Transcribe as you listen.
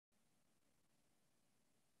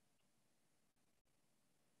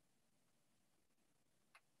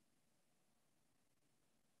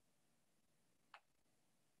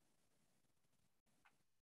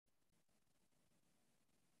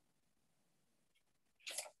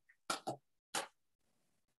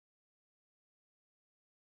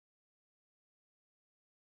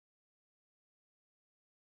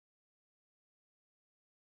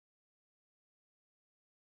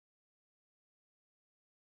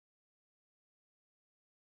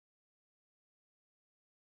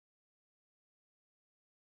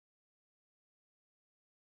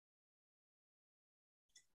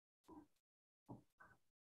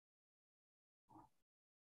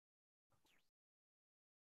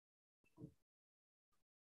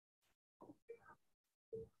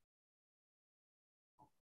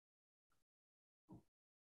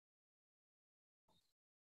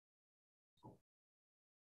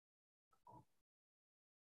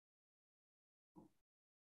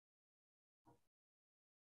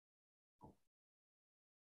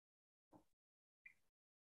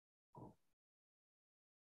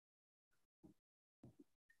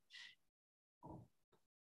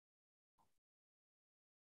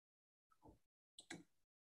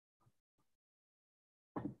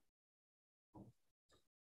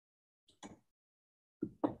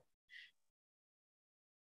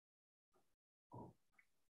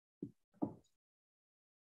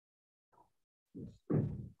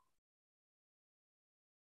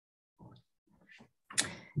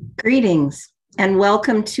Greetings and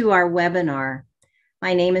welcome to our webinar.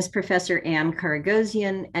 My name is Professor Ann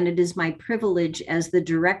Karagosian, and it is my privilege as the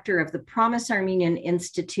director of the Promise Armenian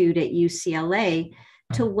Institute at UCLA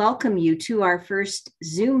to welcome you to our first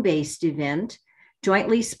Zoom-based event,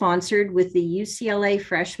 jointly sponsored with the UCLA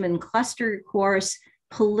Freshman Cluster course,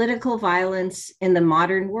 Political Violence in the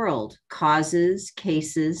Modern World, Causes,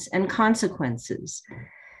 Cases, and Consequences.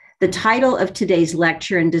 The title of today's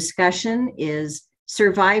lecture and discussion is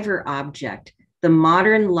Survivor Object, the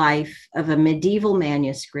Modern Life of a Medieval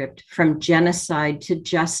Manuscript from Genocide to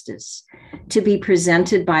Justice, to be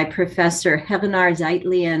presented by Professor Heghnar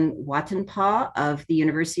Watenpaugh of the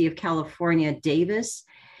University of California, Davis,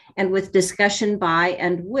 and with discussion by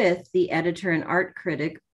and with the editor and art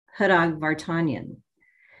critic, Hrag Vartanian.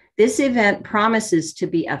 This event promises to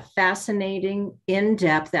be a fascinating,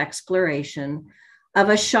 in-depth exploration of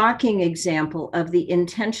a shocking example of the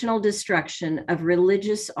intentional destruction of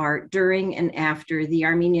religious art during and after the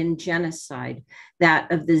Armenian Genocide, that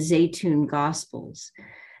of the Zeytun Gospels.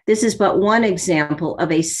 This is but one example of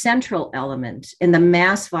a central element in the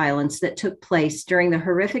mass violence that took place during the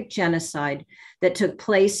horrific genocide that took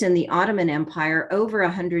place in the Ottoman Empire over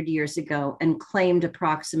 100 years ago and claimed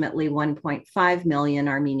approximately 1.5 million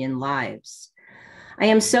Armenian lives. I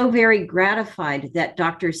am so very gratified that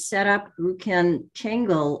Dr. Serap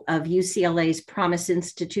Ruken-Cengel of UCLA's Promise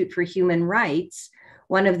Institute for Human Rights,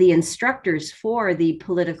 one of the instructors for the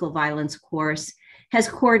political violence course, has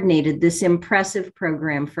coordinated this impressive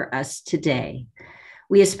program for us today.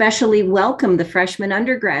 We especially welcome the freshman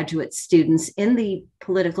undergraduate students in the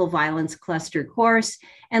political violence cluster course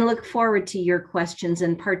and look forward to your questions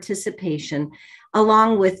and participation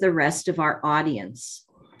along with the rest of our audience.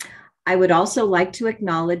 I would also like to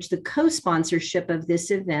acknowledge the co-sponsorship of this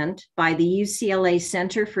event by the UCLA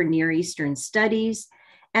Center for Near Eastern Studies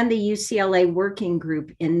and the UCLA Working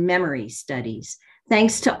Group in Memory Studies.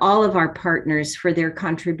 Thanks to all of our partners for their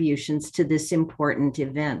contributions to this important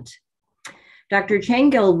event. Dr.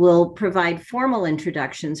 Cengel will provide formal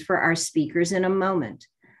introductions for our speakers in a moment.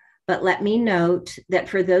 But let me note that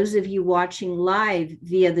for those of you watching live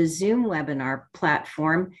via the Zoom webinar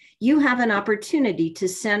platform, you have an opportunity to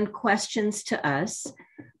send questions to us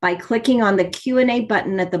by clicking on the Q&A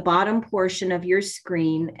button at the bottom portion of your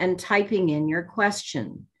screen and typing in your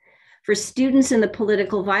question. For students in the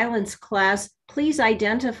political violence class, please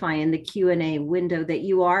identify in the Q&A window that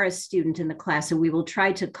you are a student in the class, and we will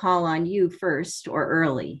try to call on you first or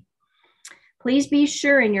early. Please be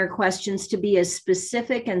sure in your questions to be as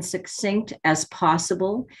specific and succinct as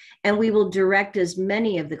possible, and we will direct as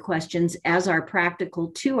many of the questions as are practical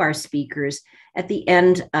to our speakers at the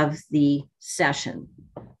end of the session.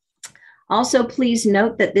 Also, please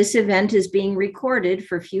note that this event is being recorded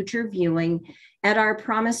for future viewing at our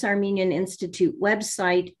Promise Armenian Institute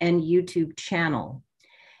website and YouTube channel.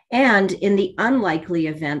 And in the unlikely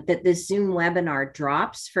event that this Zoom webinar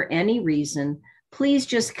drops for any reason, please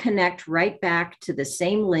just connect right back to the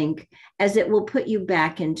same link, as it will put you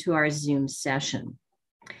back into our Zoom session.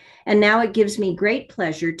 And now it gives me great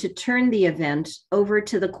pleasure to turn the event over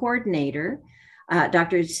to the coordinator,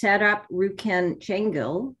 Dr. Serap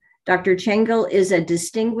Ruken-Cengel. Dr. Cengel is a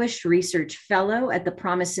distinguished research fellow at the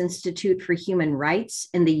Promise Institute for Human Rights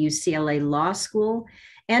in the UCLA Law School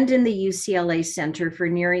and in the UCLA Center for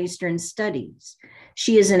Near Eastern Studies.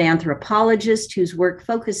 She is an anthropologist whose work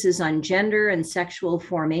focuses on gender and sexual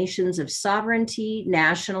formations of sovereignty,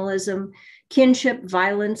 nationalism, kinship,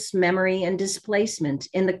 violence, memory, and displacement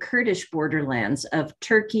in the Kurdish borderlands of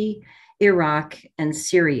Turkey, Iraq, and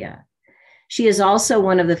Syria. She is also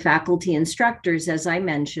one of the faculty instructors, as I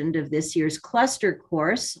mentioned, of this year's cluster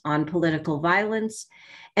course on political violence,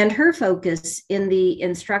 and her focus in the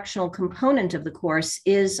instructional component of the course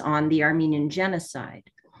is on the Armenian Genocide.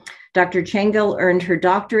 Dr. Cengel earned her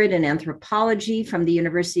doctorate in anthropology from the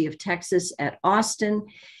University of Texas at Austin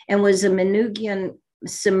and was a Manuscript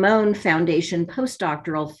Simone Foundation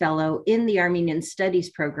postdoctoral fellow in the Armenian Studies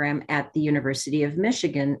program at the University of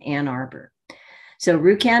Michigan, Ann Arbor. So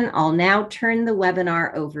Ruken, I'll now turn the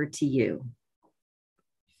webinar over to you.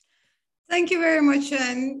 Thank you very much,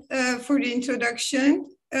 Anne, for the introduction.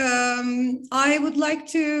 I would like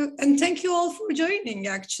to, and thank you all for joining,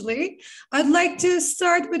 actually. I'd like to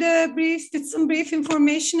start with some brief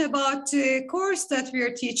information about the course that we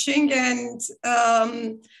are teaching and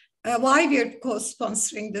why we're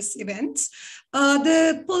co-sponsoring this event.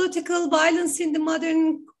 The political violence in the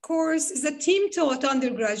modern course is a theme-taught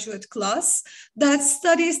undergraduate class that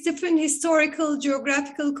studies different historical,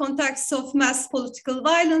 geographical contexts of mass political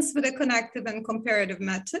violence with a connective and comparative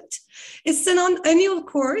method. It's an annual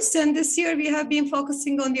course, and this year we have been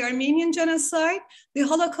focusing on the Armenian Genocide, the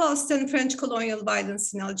Holocaust, and French colonial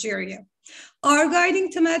violence in Algeria. Our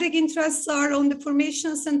guiding thematic interests are on the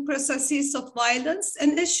formations and processes of violence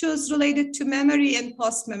and issues related to memory and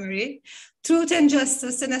post-memory, truth and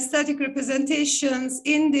justice, and aesthetic representations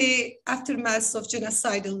in the aftermath of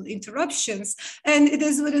genocidal interruptions. And it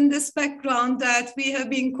is within this background that we have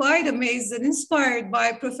been quite amazed and inspired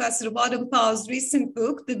by Professor Watenpaugh's recent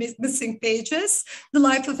book, The Missing Pages, The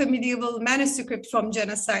Life of a Medieval Manuscript from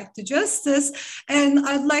Genocide to Justice. And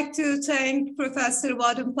I'd like to thank Professor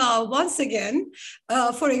Watenpaugh once again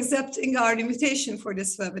for accepting our invitation for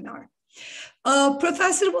this webinar.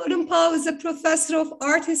 Professor Watenpaugh is a professor of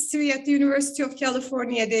art history at the University of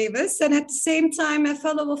California, Davis, and at the same time a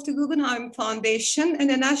fellow of the Guggenheim Foundation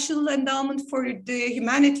and a National Endowment for the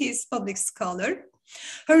Humanities public scholar.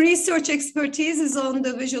 Her research expertise is on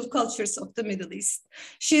the visual cultures of the Middle East.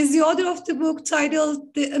 She is the author of the book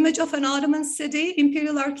titled The Image of an Ottoman City,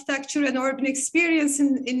 Imperial Architecture and Urban Experience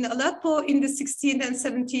in Aleppo in the 16th and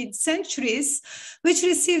 17th centuries, which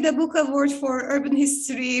received a book award for urban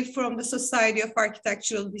history from the Society of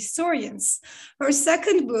Architectural Historians. Her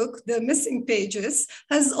second book, The Missing Pages,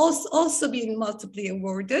 has also been multiply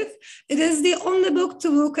awarded. It is the only book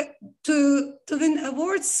to win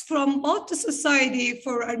awards from both the Society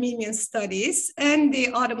for Armenian Studies and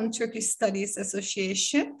the Ottoman Turkish Studies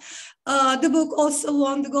Association. The book also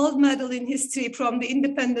won the gold medal in history from the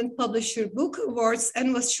Independent Publisher Book Awards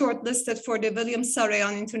and was shortlisted for the William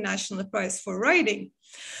Sarayan International Prize for Writing.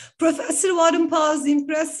 Professor Watenpaugh's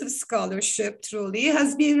impressive scholarship truly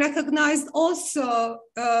has been recognized also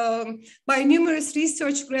by numerous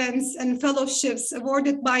research grants and fellowships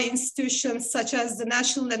awarded by institutions such as the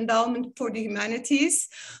National Endowment for the Humanities,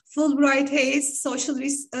 Fulbright Hays, Social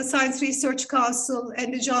Science Research Council,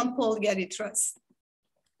 and the John Paul Getty Trust.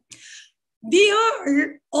 We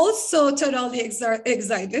are also thoroughly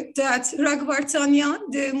excited that Hrag Vartanian,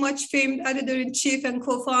 the much famed editor-in-chief and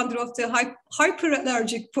co-founder of the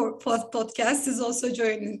Hyperallergic podcast, is also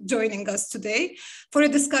joining us today for a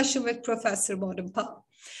discussion with Professor Watenpaugh.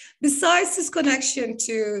 Besides his connection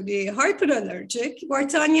to the hyperallergic,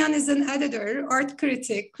 Vartanian is an editor, art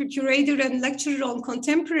critic, curator, and lecturer on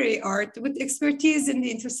contemporary art with expertise in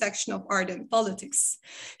the intersection of art and politics.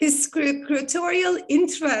 His curatorial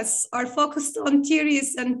interests are focused on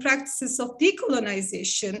theories and practices of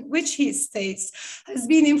decolonization, which he states has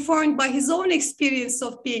been informed by his own experience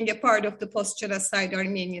of being a part of the post-genocide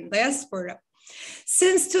Armenian diaspora.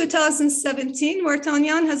 Since 2017,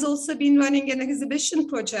 Vartanian has also been running an exhibition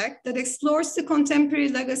project that explores the contemporary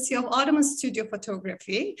legacy of Ottoman studio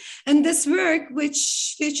photography. And this work,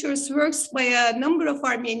 which features works by a number of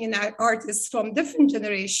Armenian artists from different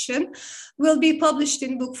generations, will be published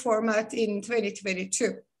in book format in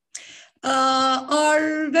 2022.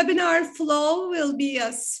 Our webinar flow will be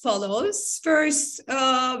as follows. First,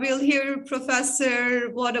 we'll hear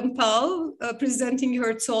Professor Watenpaugh presenting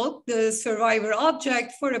her talk, The Survivor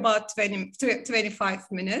Object, for about 25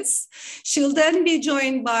 minutes. She'll then be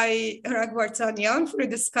joined by Hrag Vartanian for a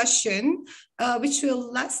discussion, which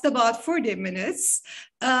will last about 40 minutes.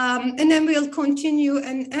 And then we'll continue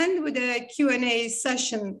and end with a Q&A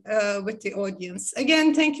session with the audience.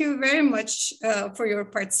 Again, thank you very much for your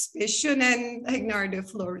participation, and Heghnar, the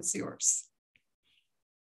floor is yours.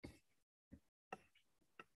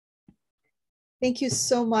 Thank you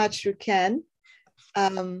so much, Ruken.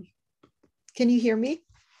 Can you hear me?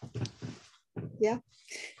 Yeah.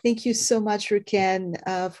 Thank you so much, Ruken,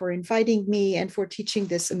 for inviting me and for teaching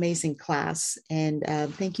this amazing class. And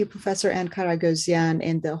thank you, Professor Anne Karagosian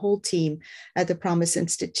and the whole team at the Promise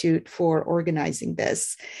Institute for organizing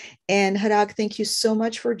this. And Hrag, thank you so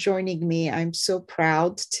much for joining me. I'm so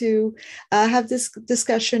proud to have this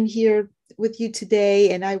discussion here with you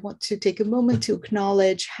today. And I want to take a moment to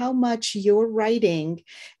acknowledge how much your writing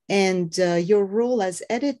and your role as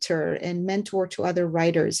editor and mentor to other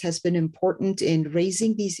writers has been important in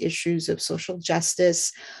raising these issues of social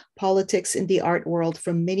justice, politics in the art world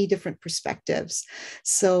from many different perspectives.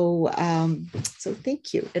 So, so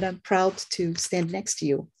thank you. And I'm proud to stand next to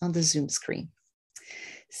you on the Zoom screen.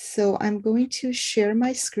 So I'm going to share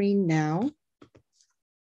my screen now.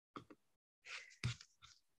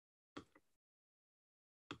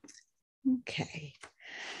 Okay.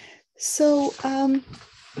 So, how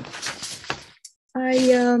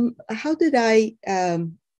did I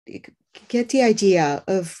get the idea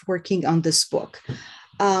of working on this book,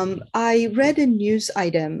 I read a news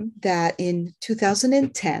item that in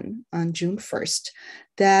 2010, on June 1st,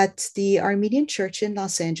 that the Armenian Church in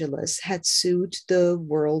Los Angeles had sued the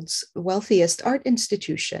world's wealthiest art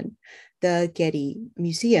institution, the Getty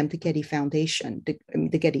Museum, the Getty Foundation,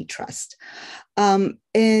 the Getty Trust. The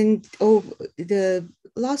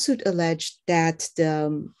lawsuit alleged that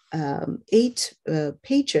the 8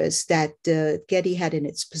 pages that Getty had in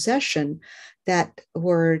its possession that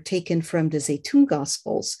were taken from the Zeytun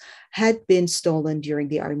Gospels had been stolen during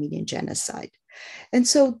the Armenian Genocide. And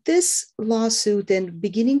so this lawsuit, and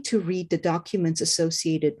beginning to read the documents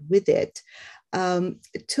associated with it,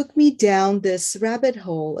 it took me down this rabbit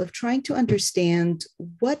hole of trying to understand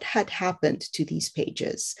what had happened to these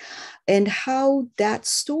pages and how that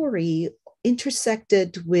story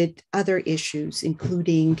intersected with other issues,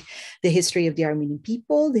 including the history of the Armenian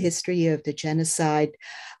people, the history of the genocide,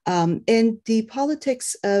 and the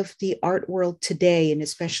politics of the art world today, and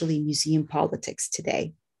especially museum politics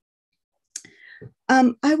today.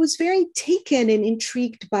 I was very taken and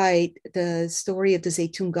intrigued by the story of the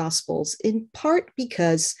Zeytun Gospels, in part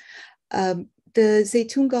because the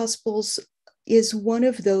Zeytun Gospels is one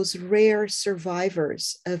of those rare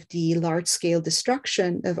survivors of the large-scale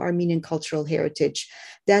destruction of Armenian cultural heritage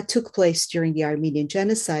that took place during the Armenian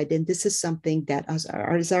Genocide. And this is something that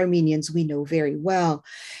as Armenians, we know very well.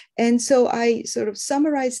 And so I sort of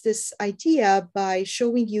summarized this idea by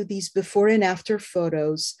showing you these before and after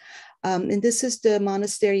photos. And this is the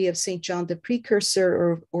monastery of St. John the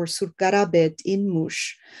Precursor, or Surkarabet in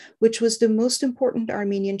Mush, which was the most important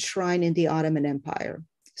Armenian shrine in the Ottoman Empire.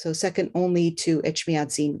 So second only to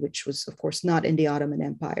Echmiadzin, which was, of course, not in the Ottoman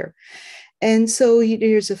Empire. And so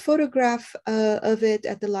here's a photograph of it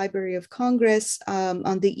at the Library of Congress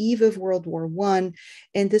on the eve of World War I.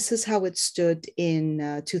 And this is how it stood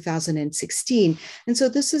in 2016. And so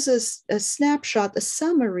this is a snapshot, a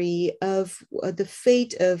summary of the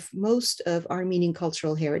fate of most of Armenian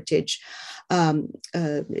cultural heritage during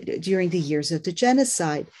the years of the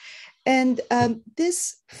genocide. And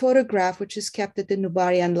this photograph, which is kept at the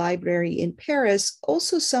Nubarian Library in Paris,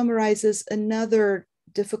 also summarizes another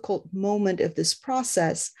difficult moment of this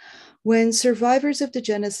process when survivors of the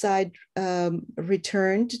genocide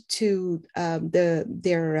returned to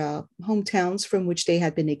their hometowns from which they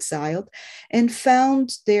had been exiled and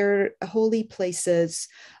found their holy places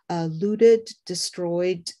looted,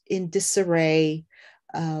 destroyed, in disarray.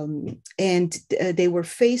 And they were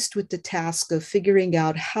faced with the task of figuring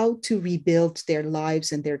out how to rebuild their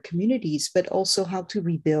lives and their communities, but also how to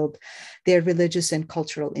rebuild their religious and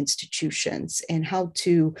cultural institutions, and how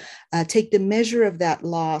to take the measure of that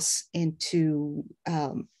loss and to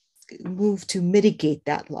move to mitigate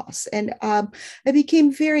that loss. And I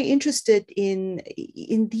became very interested in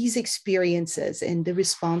these experiences and the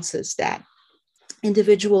responses that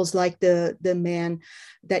individuals like the man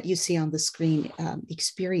that you see on the screen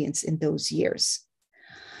experience in those years.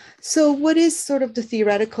 So what is sort of the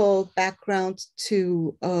theoretical background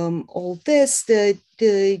to all this?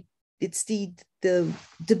 It's the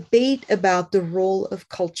debate about the role of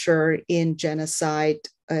culture in genocide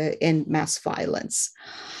and mass violence.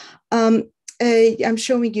 I'm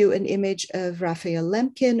showing you an image of Raphael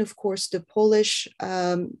Lemkin, of course, the Polish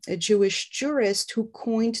Jewish jurist who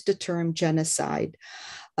coined the term genocide.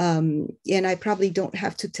 And I probably don't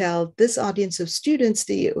have to tell this audience of students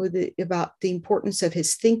about the importance of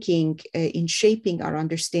his thinking in shaping our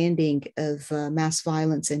understanding of mass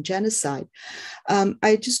violence and genocide.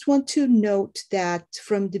 I just want to note that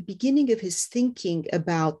from the beginning of his thinking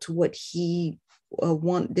about what he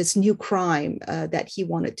this new crime that he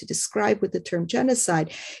wanted to describe with the term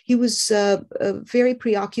genocide, he was very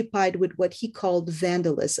preoccupied with what he called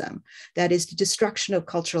vandalism, that is the destruction of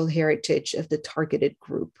cultural heritage of the targeted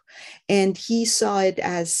group. And he saw it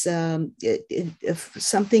as something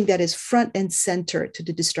that is front and center to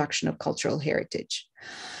the destruction of cultural heritage.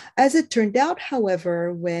 As it turned out,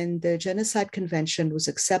 however, when the Genocide Convention was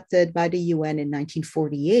accepted by the UN in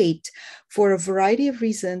 1948, for a variety of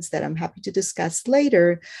reasons that I'm happy to discuss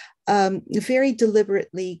later, very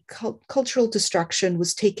deliberately, cultural destruction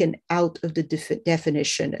was taken out of the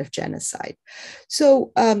definition of genocide.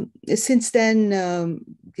 So since then,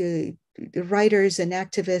 the writers and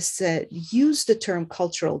activists use the term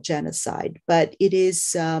cultural genocide, but it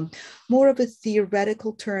is more of a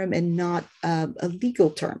theoretical term and not a legal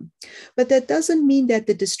term. But that doesn't mean that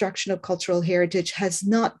the destruction of cultural heritage has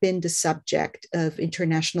not been the subject of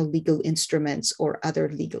international legal instruments or other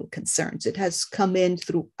legal concerns. It has come in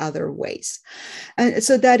through other ways. And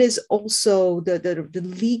so that is also the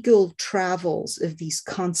legal travels of these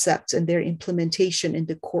concepts and their implementation in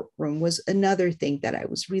the courtroom was another thing that I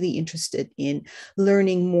was really interested in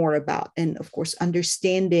learning more about. And of course,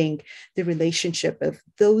 understanding the relationship of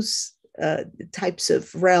those types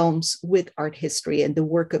of realms with art history and the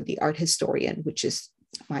work of the art historian, which is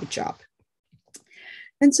my job.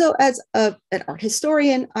 And so as an art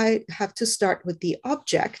historian, I have to start with the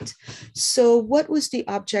object. So what was the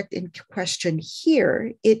object in question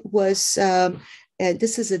here? It was,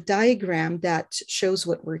 this is a diagram that shows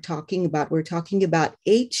what we're talking about. We're talking about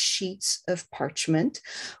 8 sheets of parchment,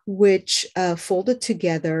 which folded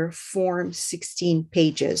together form 16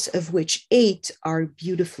 pages, of which 8 are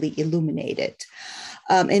beautifully illuminated.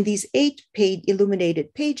 And these 8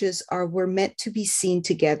 illuminated pages were meant to be seen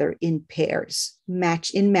together in pairs,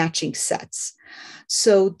 in matching sets.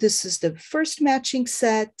 So this is the first matching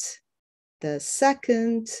set, the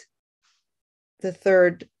second, the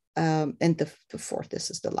third, and the fourth.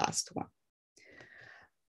 This is the last one.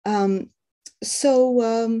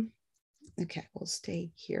 Okay, we'll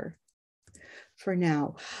stay here for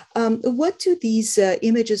now. What do these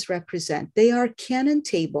images represent? They are canon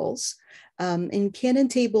tables. And canon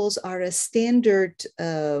tables are a standard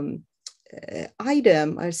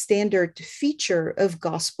item, a standard feature of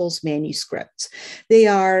Gospels manuscripts. They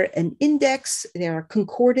are an index, they are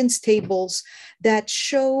concordance tables that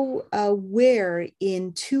show where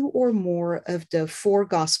in 2 or more of the 4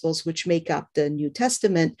 Gospels, which make up the New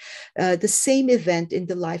Testament, the same event in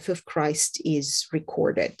the life of Christ is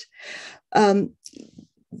recorded.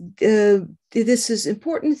 This is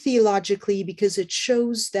important theologically because it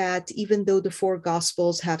shows that even though the 4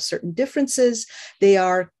 Gospels have certain differences, they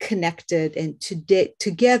are connected, and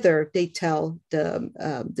together they tell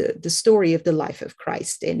the story of the life of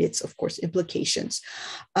Christ and its, of course, implications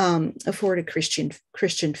for the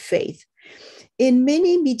Christian faith. In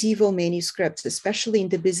many medieval manuscripts, especially in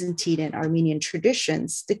the Byzantine and Armenian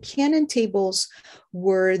traditions, the canon tables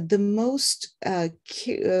were the most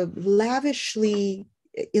lavishly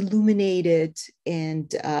illuminated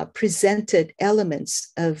and presented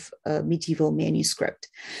elements of medieval manuscript.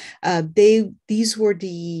 These were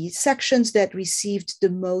the sections that received the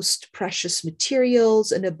most precious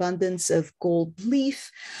materials, an abundance of gold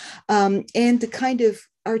leaf, and the kind of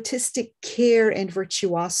artistic care and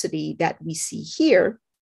virtuosity that we see here.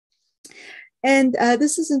 And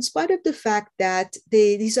this is in spite of the fact that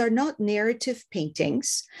these are not narrative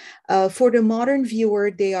paintings. For the modern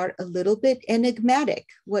viewer, they are a little bit enigmatic.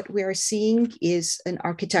 What we are seeing is an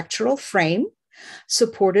architectural frame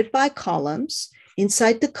supported by columns.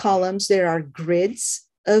 Inside the columns, there are grids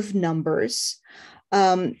of numbers.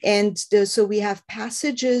 So we have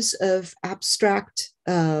passages of abstract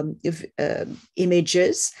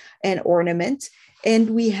images and ornament.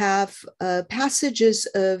 And we have passages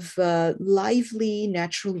of lively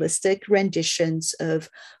naturalistic renditions of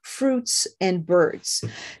fruits and birds.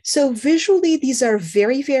 So visually, these are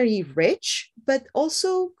very, very rich, but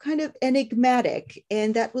also kind of enigmatic.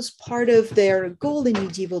 And that was part of their goal in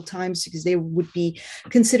medieval times because they would be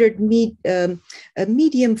considered a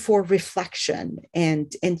medium for reflection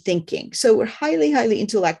and thinking. So a highly, highly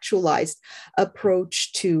intellectualized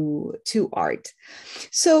approach to art.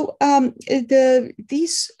 So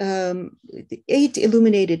these 8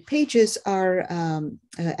 illuminated pages are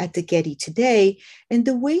at the Getty today. And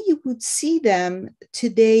the way you would see them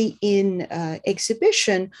today in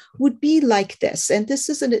exhibition would be like this. And this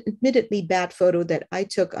is an admittedly bad photo that I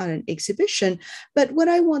took on an exhibition. But what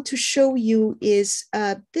I want to show you is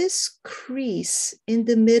this crease in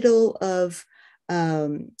the middle of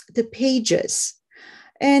the pages.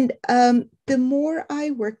 And the more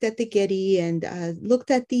I worked at the Getty and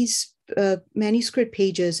looked at these manuscript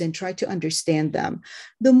pages and tried to understand them,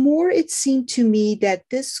 the more it seemed to me that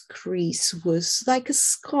this crease was like a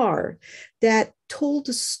scar that told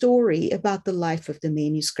a story about the life of the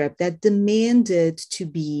manuscript that demanded to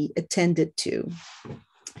be attended to.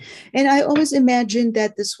 And I always imagined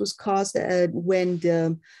that this was caused when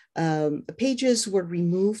the pages were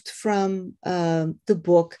removed from the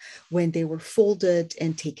book, when they were folded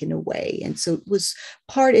and taken away. And so it was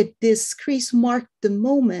this crease marked the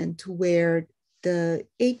moment where the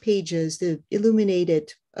 8 pages, the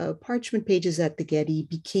illuminated parchment pages at the Getty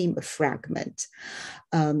became a fragment.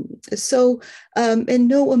 And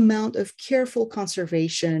no amount of careful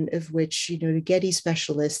conservation, of which the Getty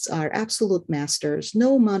specialists are absolute masters,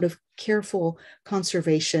 no amount of careful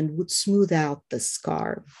conservation would smooth out the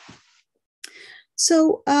scar.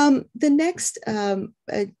 So the next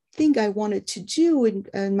thing I wanted to do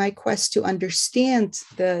in my quest to understand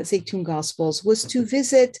the Zeytun Gospels was to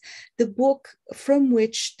visit the book from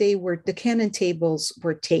which the canon tables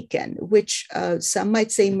were taken, which some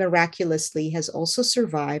might say miraculously has also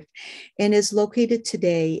survived and is located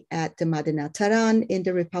today at the Madinat Taran in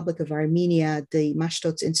the Republic of Armenia, the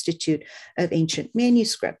Mashtots Institute of Ancient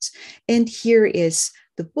Manuscripts. And here is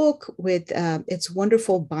the book with its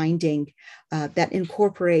wonderful binding that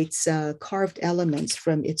incorporates carved elements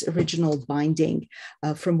from its original binding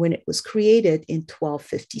from when it was created in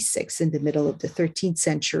 1256 in the middle of the 13th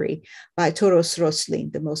century by Toros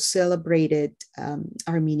Roslin, the most celebrated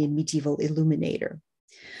Armenian medieval illuminator.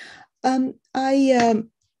 I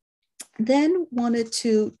then wanted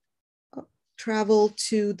to travel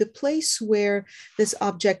to the place where this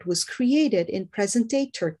object was created in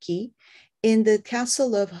present-day Turkey, in the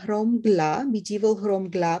castle of Hromgla, medieval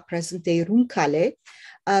Hromgla, present-day Rumkale,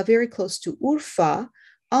 very close to Urfa,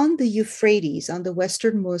 on the Euphrates, on the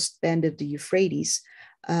westernmost bend of the Euphrates,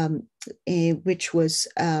 which was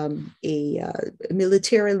a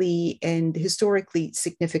militarily and historically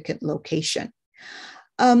significant location.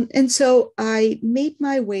 And so I made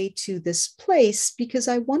my way to this place because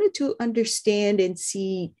I wanted to understand and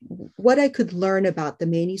see what I could learn about the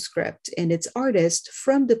manuscript and its artist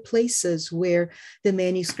from the places where the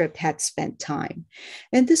manuscript had spent time.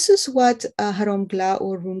 And this is what Hromgla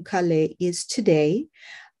or Rumkale is today.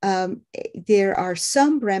 There are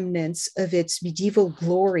some remnants of its medieval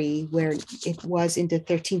glory where it was in the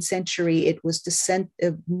 13th century. It was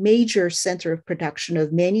a major center of production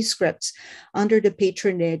of manuscripts under the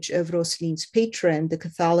patronage of Roslin's patron, the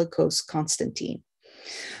Catholicos Constantine.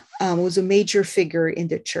 Was a major figure in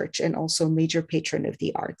the church and also a major patron of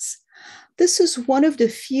the arts. This is one of the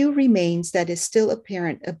few remains that is still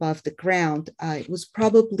apparent above the ground. It was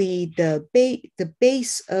probably the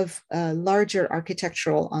base of a larger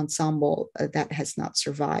architectural ensemble that has not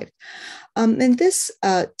survived. And this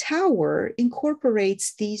tower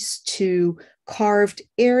incorporates these two carved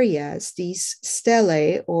areas, these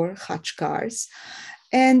stelae or khachkars.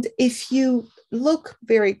 And if you look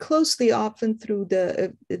very closely, often through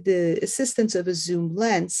the assistance of a zoom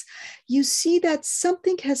lens, you see that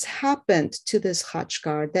something has happened to this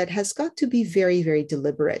khachkar that has got to be very, very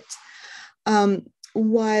deliberate.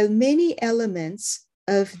 While many elements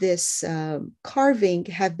of this carving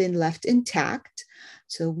have been left intact,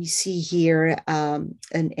 so we see here an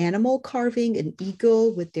animal carving, an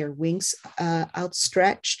eagle with their wings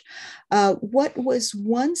outstretched. What was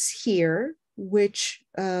once here, which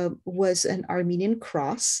was an Armenian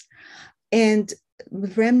cross, and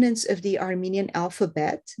remnants of the Armenian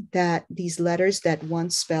alphabet, that these letters that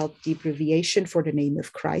once spelled the abbreviation for the name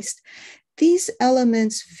of Christ, these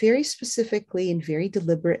elements very specifically and very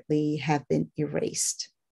deliberately have been erased.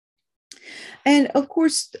 And of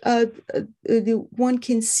course, one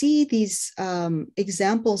can see these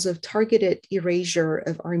examples of targeted erasure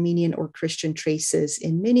of Armenian or Christian traces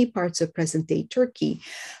in many parts of present-day Turkey.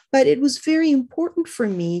 But it was very important for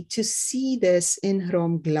me to see this in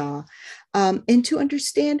Hromgla and to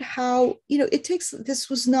understand how, this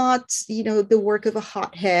was not, the work of a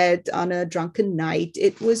hothead on a drunken night.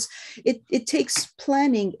 It takes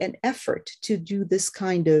planning and effort to do this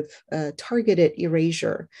kind of targeted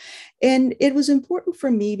erasure. And it was important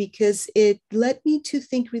for me because it led me to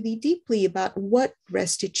think really deeply about what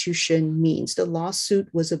restitution means. The lawsuit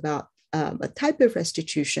was about a type of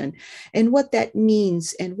restitution and what that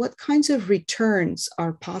means and what kinds of returns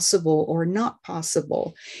are possible or not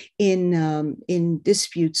possible in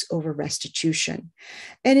disputes over restitution.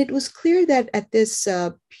 And it was clear that at this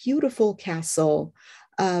beautiful castle,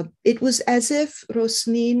 it was as if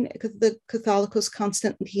Roslin, the Catholicos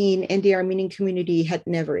Constantine, and the Armenian community had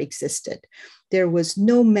never existed. There was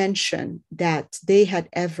no mention that they had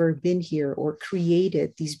ever been here or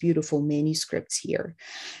created these beautiful manuscripts here.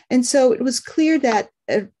 And so it was clear that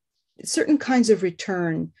certain kinds of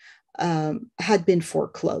return had been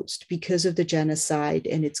foreclosed because of the genocide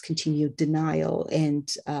and its continued denial and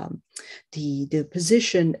the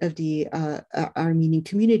position of the Armenian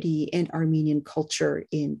community and Armenian culture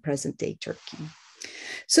in present-day Turkey.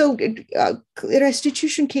 So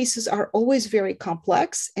restitution cases are always very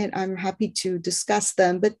complex, and I'm happy to discuss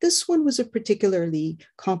them, but this one was a particularly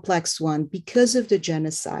complex one because of the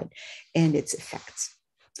genocide and its effects.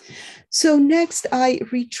 So next, I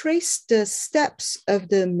retraced the steps of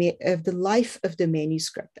the life of the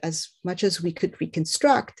manuscript as much as we could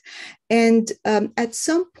reconstruct. And at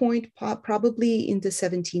some point, probably in the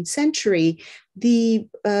 17th century, the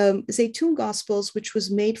Zeytun Gospels, which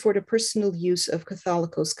was made for the personal use of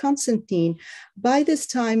Catholicos Constantine, by this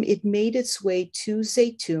time it made its way to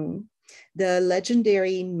Zeytun, the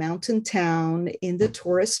legendary mountain town in the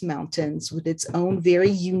Toros Mountains with its own very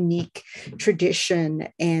unique tradition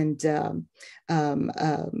and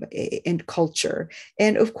culture.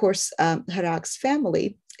 And of course, Hrag's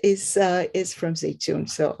family is from Zeytun.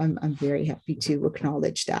 So I'm very happy to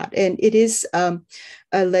acknowledge that. And it is a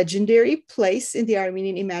legendary place in the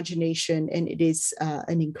Armenian imagination, and it is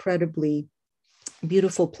an incredibly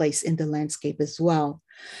beautiful place in the landscape as well.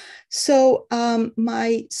 So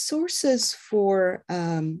my sources for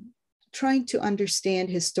trying to understand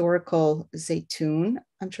historical Zeytun,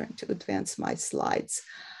 I'm trying to advance my slides,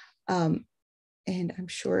 and I'm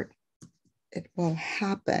sure it will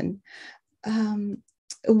happen,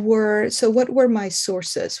 what were my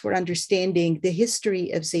sources for understanding the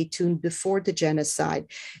history of Zeytun before the genocide,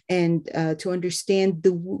 and to understand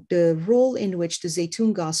the role in which the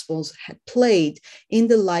Zeytun Gospels had played in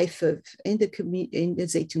the life in the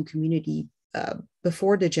Zeytun community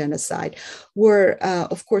before the genocide were,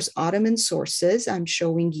 of course, Ottoman sources. I'm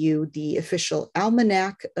showing you the official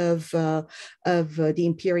almanac of the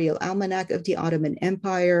Imperial Almanac of the Ottoman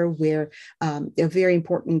Empire, where a very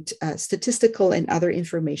important statistical and other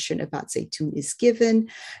information about Zeytun is given.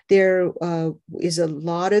 There is a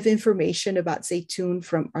lot of information about Zeytun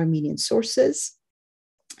from Armenian sources.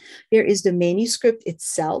 There is the manuscript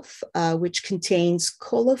itself, which contains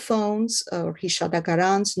colophons or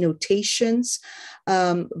hishadagarans, notations,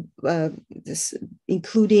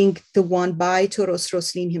 including the one by Toros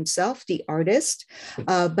Roslin himself, the artist.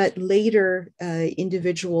 But later,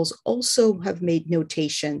 individuals also have made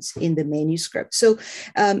notations in the manuscript. So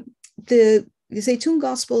the Zeytun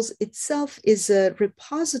Gospels itself is a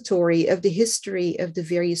repository of the history of the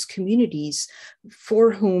various communities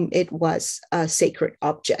for whom it was a sacred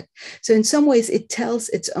object. So in some ways, it tells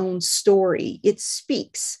its own story. It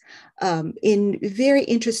speaks in very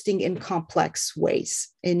interesting and complex ways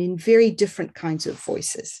and in very different kinds of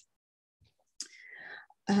voices.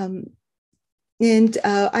 And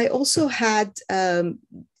I also had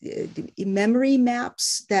memory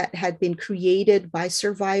maps that had been created by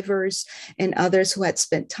survivors and others who had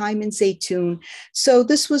spent time in Zeytun. So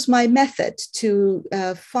this was my method to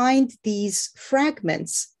find these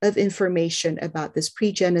fragments of information about this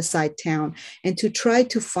pre-genocide town and to try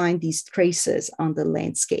to find these traces on the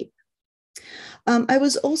landscape. I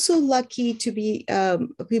was also lucky to be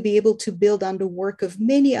able to build on the work of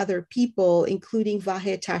many other people, including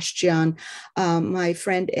Vahe Tashjian, my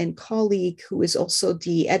friend and colleague, who is also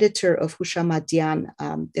the editor of Hushamadian,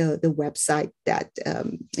 the website that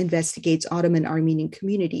investigates Ottoman Armenian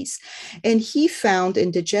communities. And he found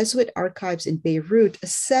in the Jesuit archives in Beirut a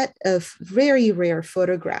set of very rare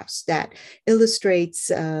photographs that illustrates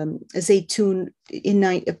Zeytun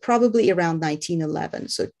probably around 1911,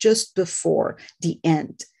 so just before the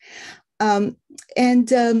end.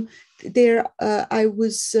 There I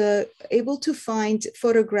was able to find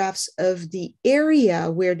photographs of the area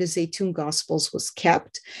where the Zeytun Gospels was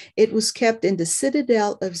kept. It was kept in the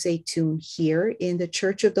citadel of Zeytun here in the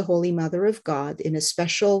Church of the Holy Mother of God in a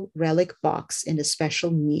special relic box in a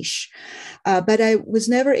special niche. But I was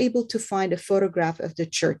never able to find a photograph of the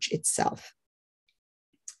church itself.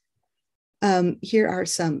 Here are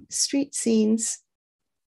some street scenes.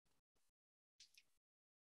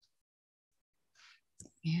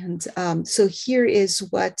 And so here is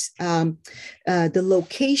what the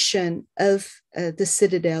location of the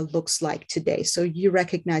citadel looks like today. So you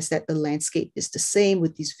recognize that the landscape is the same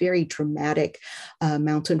with these very dramatic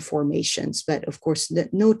mountain formations, but of course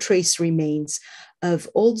no trace remains of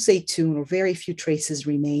old Zeytun, or very few traces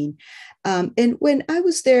remain. And when I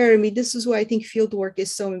was there, I mean, this is why I think field work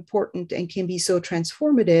is so important and can be so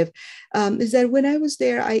transformative, is that when I was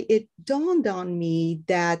there, it dawned on me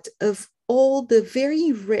that of all the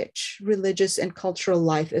very rich religious and cultural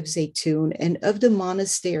life of Zeytun and of the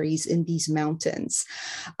monasteries in these mountains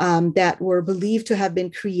that were believed to have been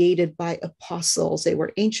created by apostles. They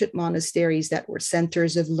were ancient monasteries that were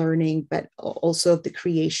centers of learning, but also of the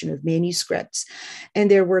creation of manuscripts. And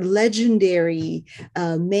there were legendary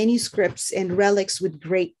manuscripts and relics with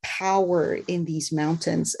great power in these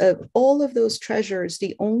mountains. Of all of those treasures,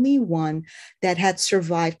 the only one that had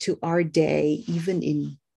survived to our day, even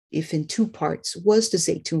in if in two parts, was the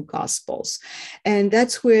Zeytun Gospels. And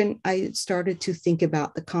that's when I started to think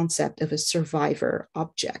about the concept of a survivor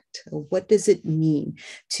object. What does it mean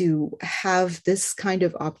to have this kind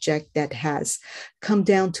of object that has come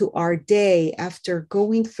down to our day after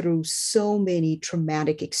going through so many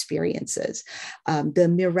traumatic experiences, the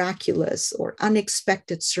miraculous or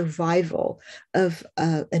unexpected survival of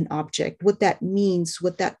an object, what that means,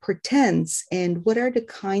 what that portends, and what are the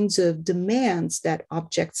kinds of demands that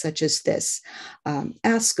objects such as this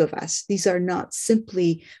ask of us. These are not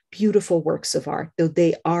simply beautiful works of art, though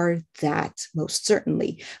they are that most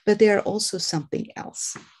certainly, but they are also something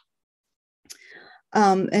else.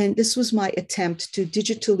 And this was my attempt to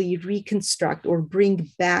digitally reconstruct or bring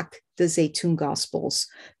back the Zeytun Gospels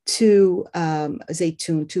to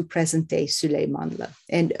Zeytun, to present-day Süleymanlı.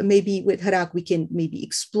 And maybe with Hrag, we can maybe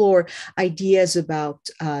explore ideas about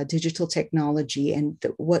digital technology and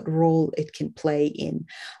what role it can play in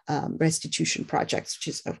restitution projects, which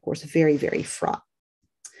is, of course, very, very fraught.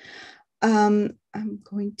 I'm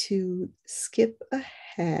going to skip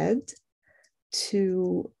ahead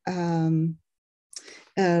to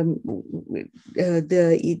the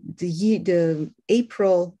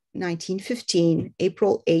April 1915,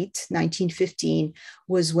 April 8, 1915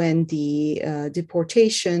 was when the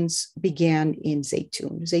deportations began in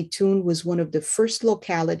Zeytun. Zeytun was one of the first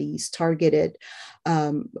localities targeted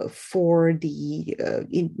for the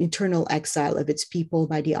internal exile of its people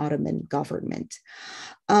by the Ottoman government.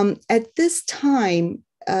 At this time,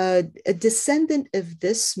 a descendant of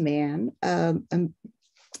this man,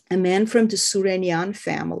 a man from the Surenian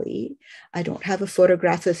family. I don't have a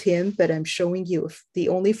photograph of him, but I'm showing you the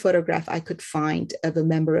only photograph I could find of a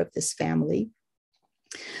member of this family.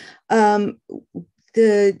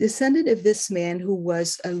 The descendant of this man, who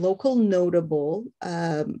was a local notable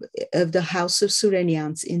of the House of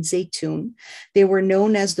Surenians in Zeytun, they were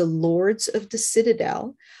known as the Lords of the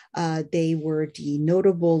Citadel. They were the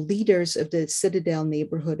notable leaders of the Citadel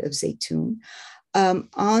neighborhood of Zeytun.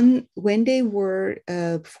 When they were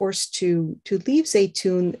forced to leave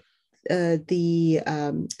Zeytun, the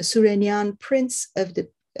Surenian prince of the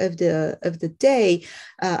day,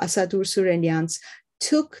 Asadur Surenians,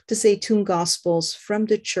 took the Zeytun Gospels from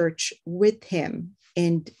the church with him,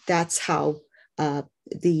 and that's how the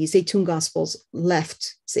Zeytun Gospels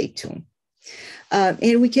left Zeytun.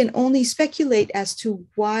 And we can only speculate as to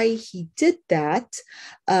why he did that.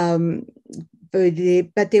 But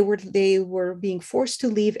they were being forced to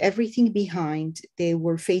leave everything behind. They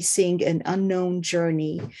were facing an unknown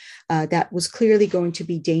journey that was clearly going to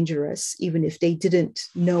be dangerous, even if they didn't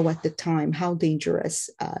know at the time how dangerous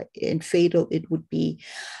and fatal it would be.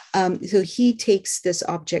 So he takes this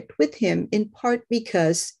object with him, in part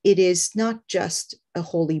because it is not just a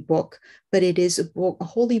holy book, but it is a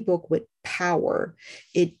holy book with power.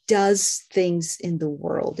 It does things in the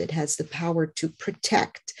world. It has the power to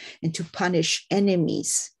protect and to punish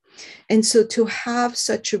enemies. And so to have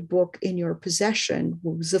such a book in your possession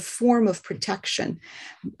was a form of protection,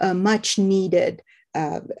 much needed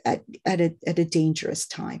at a dangerous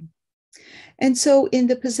time. And so in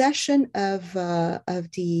the possession of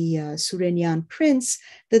the Surenian prince,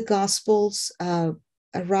 the Gospels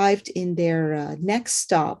arrived in their next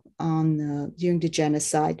stop during the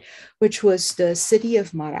genocide, which was the city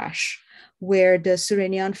of Maraş, where the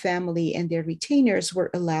Surenian family and their retainers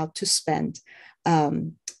were allowed to spend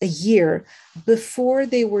a year before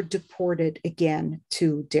they were deported again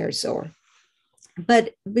to Deir Zor.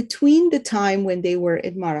 But between the time when they were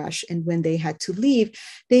in Maraş and when they had to leave,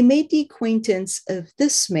 they made the acquaintance of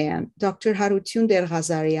this man, Dr. Harutun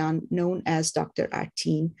Derghazarian, known as Dr.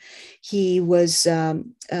 Artin. He was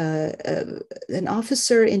an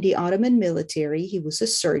officer in the Ottoman military. He was a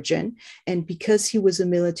surgeon. And because he was a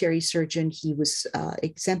military surgeon, he was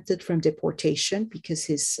exempted from deportation because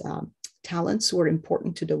his talents were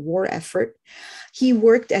important to the war effort. He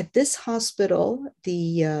worked at this hospital,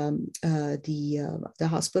 the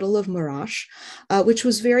hospital of Maraş, which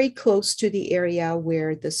was very close to the area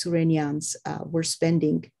where the Surenians were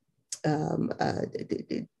spending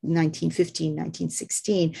 1915,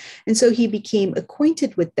 1916. And so he became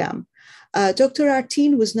acquainted with them. Dr.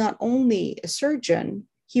 Artin was not only a surgeon,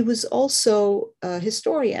 he was also a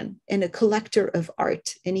historian and a collector of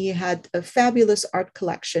art, and he had a fabulous art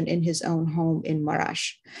collection in his own home in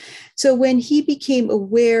Maraş. So when he became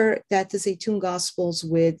aware that the Zeytun Gospels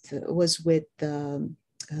was with the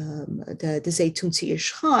Zeytun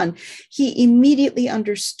Siyir Khan, he immediately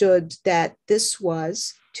understood that this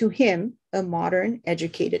was, to him, a modern,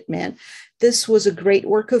 educated man, this was a great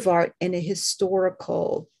work of art and a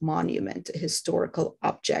historical monument, a historical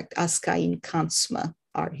object. Askain Kansma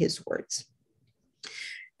are his words.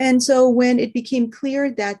 And so when it became clear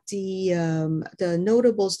that the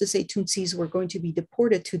notables, the Zeytunsis, were going to be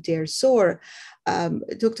deported to Deir Zor,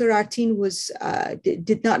 Dr. Artin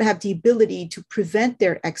did not have the ability to prevent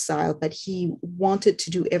their exile, but he wanted to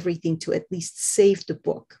do everything to at least save the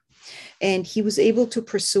book. And he was able to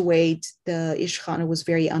persuade the Ishkhan, who was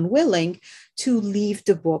very unwilling, to leave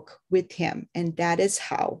the book with him. And that is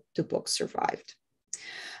how the book survived.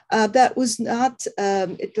 That was not,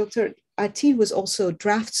 Dr. Artin was also a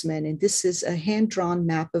draftsman, and this is a hand-drawn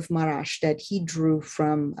map of Marash that he drew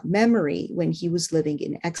from memory when he was living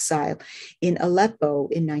in exile in Aleppo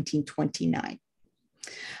in 1929.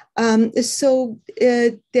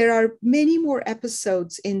 There are many more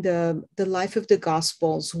episodes in the life of the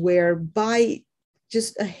Gospels where by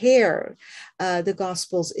just a hair, the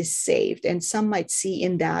Gospels is saved, and some might see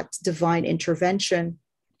in that divine intervention.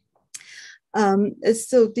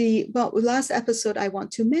 The last episode I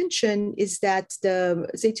want to mention is that the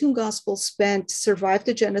Zeytun Gospels survived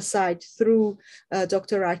the genocide through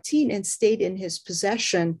Dr. Artin and stayed in his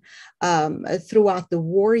possession throughout the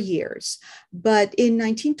war years. But in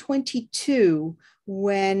 1922,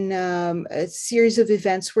 when a series of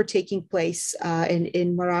events were taking place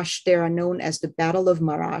in Marash, they are known as the Battle of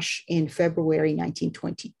Marash in February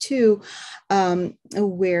 1922,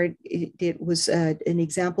 where it was an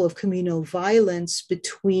example of communal violence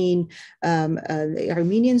between the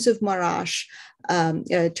Armenians of Marash,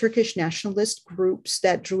 Turkish nationalist groups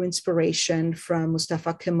that drew inspiration from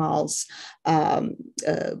Mustafa Kemal's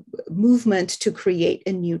movement to create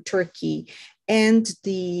a new Turkey, and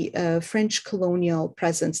the French colonial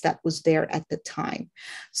presence that was there at the time.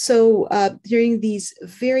 So during these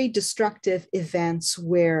very destructive events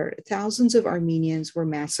where thousands of Armenians were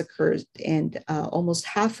massacred and almost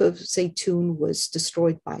half of Zeytun was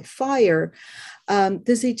destroyed by fire, the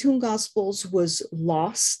Zeytun Gospels was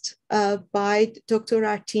lost by Dr.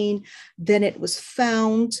 Artin. Then it was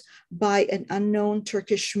found by an unknown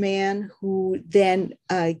Turkish man who then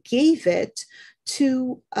gave it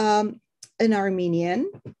to an Armenian,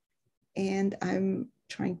 and I'm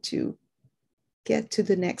trying to get to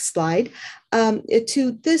the next slide,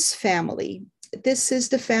 to this family. This is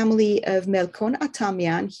the family of Melkon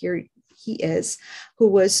Atamian, here he is, who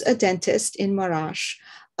was a dentist in Marash.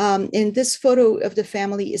 And this photo of the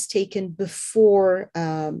family is taken before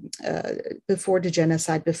the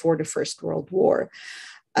genocide, before the First World War.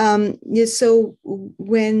 So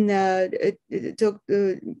when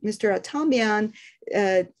Mr. Atamian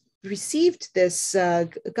received this,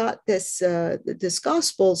 got this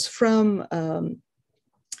Gospels from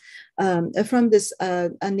this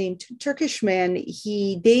unnamed Turkish man,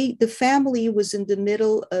 the family was in the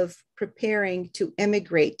middle of preparing to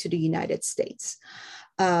emigrate to the United States.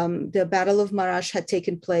 The Battle of Marash had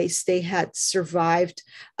taken place. They had survived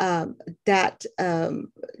that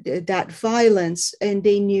violence, and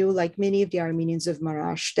they knew, like many of the Armenians of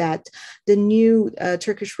Marash, that the new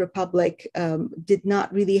Turkish Republic did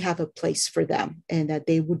not really have a place for them, and that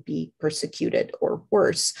they would be persecuted or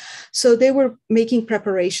worse. So they were making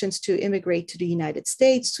preparations to immigrate to the United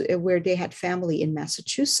States, where they had family in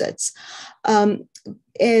Massachusetts.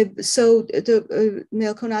 So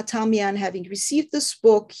Melkon Atamian, having received this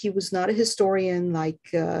book, he was not a historian like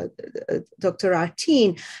Dr.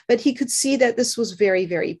 Artin, but he could see that this was very,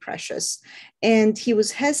 very precious. And he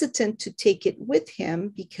was hesitant to take it with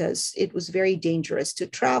him because it was very dangerous to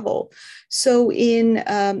travel. So in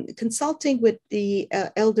consulting with the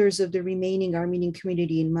elders of the remaining Armenian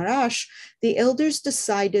community in Marash, the elders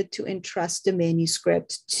decided to entrust the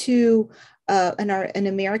manuscript to an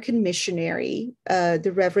American missionary,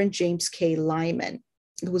 the Reverend James K. Lyman,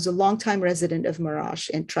 who was a longtime resident of Marash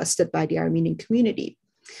and trusted by the Armenian community.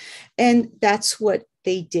 And that's what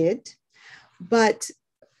they did. But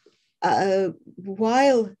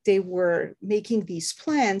while they were making these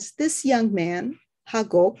plans, this young man,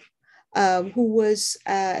 Hagop, who was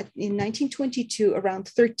in 1922 around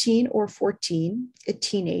 13 or 14, a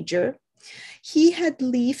teenager, he had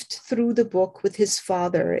leafed through the book with his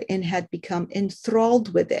father and had become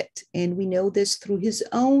enthralled with it. And we know this through his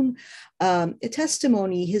own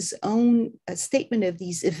testimony, his own statement of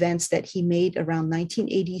these events that he made around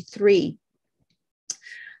 1983.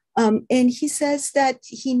 And he says that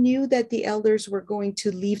he knew that the elders were going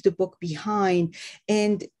to leave the book behind,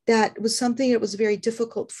 and that was something that was very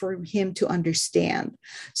difficult for him to understand.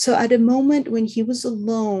 So at a moment when he was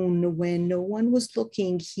alone, when no one was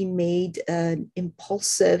looking, he made an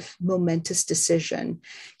impulsive, momentous decision.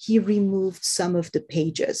 He removed some of the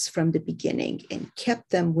pages from the beginning and kept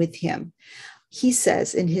them with him. He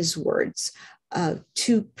says in his words,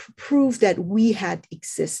 to prove that we had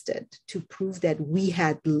existed, to prove that we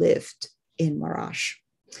had lived in Marash.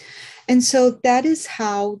 And so that is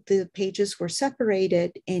how the pages were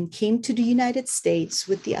separated and came to the United States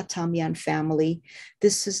with the Atamian family.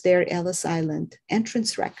 This is their Ellis Island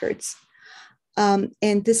entrance records.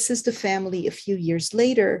 And this is the family a few years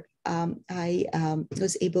later. I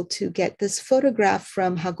was able to get this photograph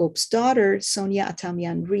from Hagop's daughter, Sonia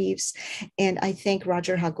Atamian Reeves. And I thank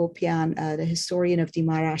Roger Hagopian, the historian of the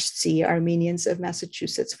Marashti Armenians of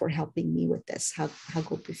Massachusetts, for helping me with this.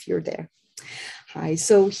 Hagop, if you're there. Hi,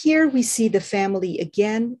 so here we see the family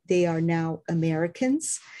again. They are now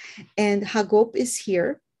Americans, and Hagop is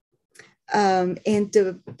here. And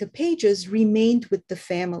the pages remained with the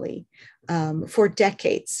family for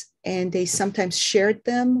decades, and they sometimes shared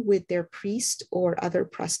them with their priest or other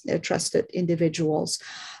trusted individuals,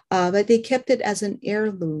 but they kept it as an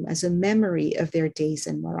heirloom, as a memory of their days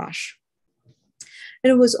in Marash. And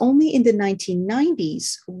it was only in the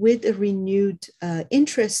 1990s, with a renewed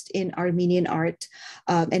interest in Armenian art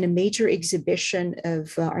and a major exhibition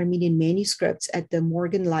of Armenian manuscripts at the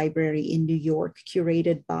Morgan Library in New York,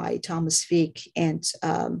 curated by Thomas Vick and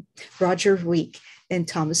Roger Wick and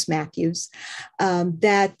Thomas Matthews,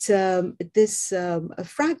 that this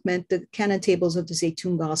fragment, the canon tables of the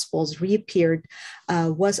Zeytun Gospels, reappeared,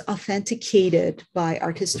 was authenticated by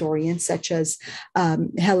art historians such as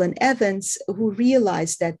Helen Evans, who realized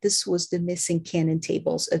that this was the missing canon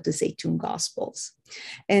tables of the Zeytun Gospels.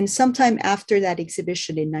 And sometime after that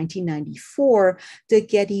exhibition in 1994, the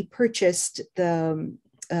Getty purchased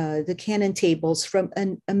the canon tables from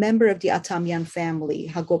a member of the Atamian family.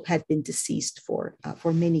 Hagop had been deceased for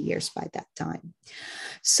many years by that time.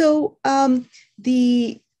 So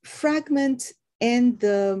the fragment and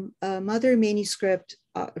the mother manuscript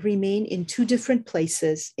remain in two different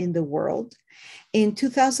places in the world. In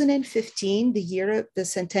 2015, the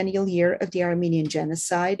centennial year of the Armenian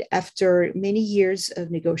Genocide, after many years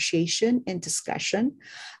of negotiation and discussion,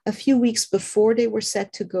 a few weeks before they were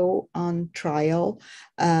set to go on trial,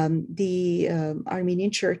 the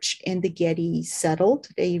Armenian Church and the Getty settled.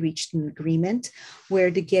 They reached an agreement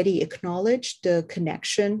where the Getty acknowledged the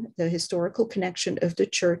connection, the historical connection of the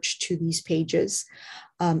church to these pages.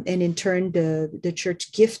 And in turn, the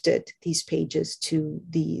church gifted these pages to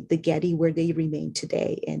the Getty, where they remain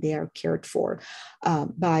today, and they are cared for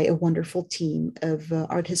by a wonderful team of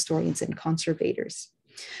art historians and conservators.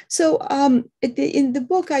 So in the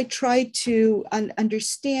book, I tried to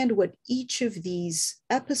understand what each of these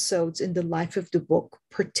episodes in the life of the book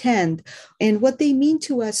portend and what they mean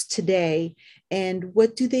to us today, and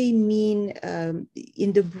what do they mean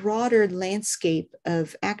in the broader landscape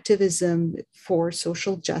of activism for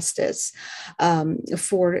social justice,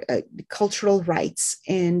 for cultural rights,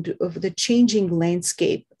 and of the changing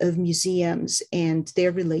landscape of museums and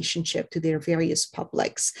their relationship to their various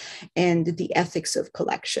publics and the ethics of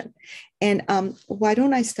collection. And why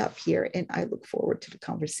don't I stop here, and I look forward to the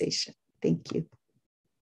conversation. Thank you.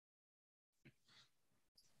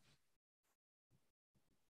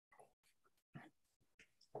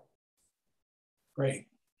 Great.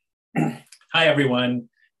 Hi, everyone.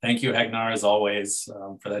 Thank you, Heghnar, as always,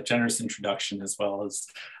 for that generous introduction, as well as,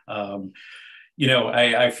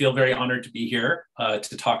 I feel very honored to be here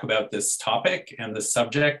to talk about this topic and the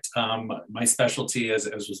subject. My specialty, as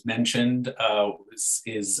was mentioned,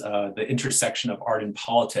 is the intersection of art and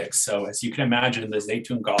politics. So as you can imagine, the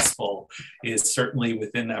Zeytun Gospel is certainly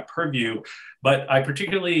within that purview. But I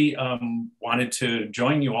particularly wanted to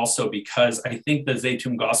join you also because I think the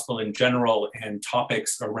Zeytun Gospel in general and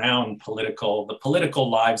topics around the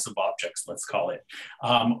political lives of objects, let's call it,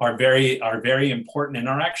 are very important and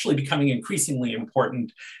are actually becoming increasingly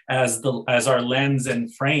important as our lens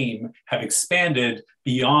and frame have expanded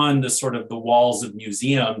beyond the walls of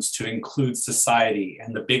museums to include society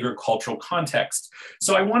and the bigger cultural context.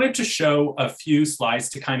 So I wanted to show a few slides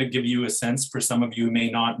to kind of give you a sense, for some of you who may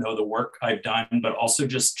not know the work I've done, but also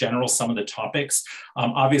just some of the topics.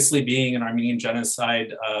 Obviously, being an Armenian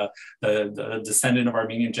genocide, the descendant of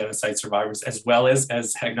Armenian genocide survivors, as well as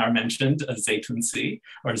Heghnar mentioned, a Zeytun C,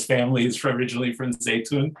 or his family is originally from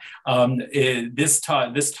Zeytun.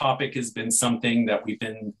 This topic has been something that we've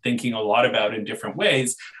been thinking a lot about in different ways.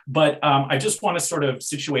 But I just want to sort of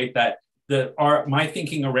situate that my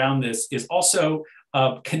thinking around this is also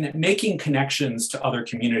making connections to other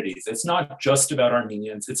communities. It's not just about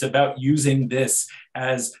Armenians. It's about using this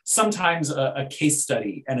as sometimes a case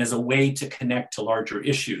study and as a way to connect to larger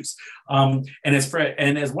issues. And as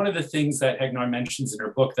one of the things that Heghnar mentions in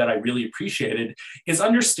her book that I really appreciated is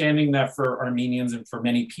understanding that for Armenians and for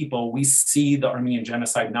many people, we see the Armenian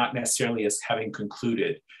genocide not necessarily as having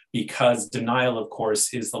concluded, because denial, of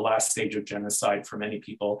course, is the last stage of genocide for many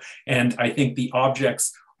people. And I think the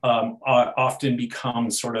objects often become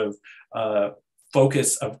sort of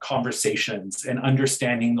focus of conversations and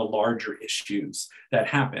understanding the larger issues that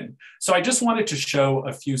happen. So I just wanted to show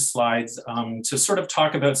a few slides to sort of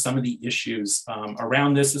talk about some of the issues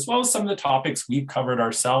around this, as well as some of the topics we've covered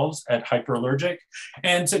ourselves at Hyperallergic,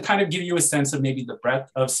 and to kind of give you a sense of maybe the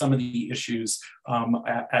breadth of some of the issues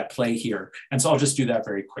at play here. And so I'll just do that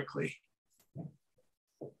very quickly.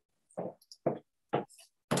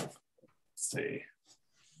 Let's see.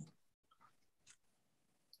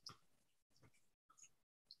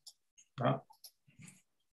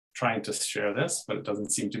 Trying to share this, but it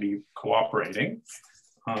doesn't seem to be cooperating.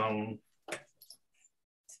 Okay.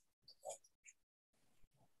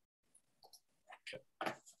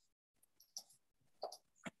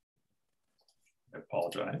 I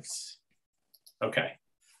apologize. Okay,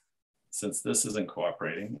 since this isn't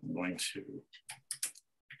cooperating, I'm going to,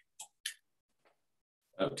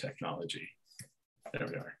 technology. There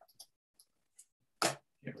we are.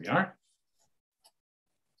 Here we are.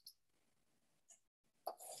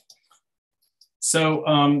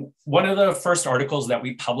 So one of the first articles that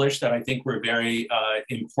we published that I think were very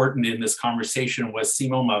important in this conversation was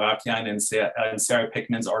Simo Marakian and Sarah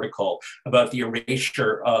Pickman's article about the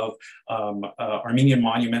erasure of Armenian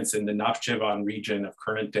monuments in the Nakhchivan region of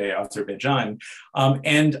current-day Azerbaijan.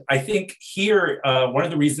 And I think here, one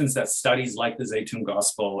of the reasons that studies like the Zeytun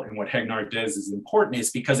Gospel and what Heghnar does is important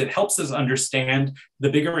is because it helps us understand the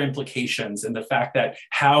bigger implications and the fact that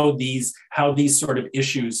how these sort of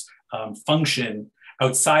issues function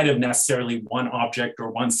outside of necessarily one object or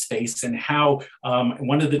one space, and how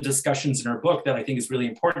one of the discussions in our book that I think is really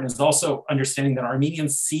important is also understanding that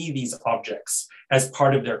Armenians see these objects as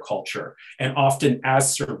part of their culture and often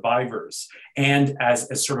as survivors and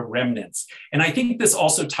as sort of remnants. And I think this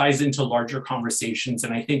also ties into larger conversations.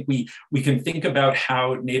 And I think we can think about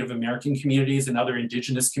how Native American communities and other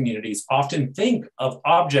indigenous communities often think of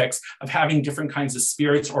objects of having different kinds of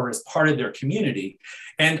spirits or as part of their community.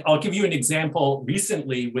 And I'll give you an example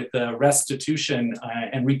recently with the restitution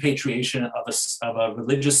and repatriation of a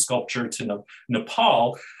religious sculpture to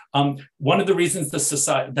Nepal. One of the reasons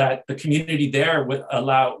that the community there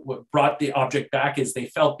brought the object back is they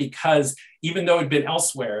felt because even though it had been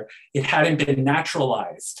elsewhere, it hadn't been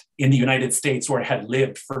naturalized in the United States where it had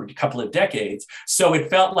lived for a couple of decades. So it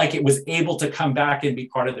felt like it was able to come back and be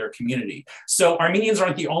part of their community. So Armenians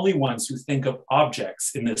aren't the only ones who think of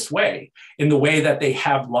objects in this way, in the way that they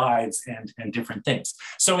have lives and different things.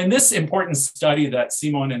 So in this important study that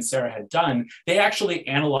Simon and Sarah had done, they actually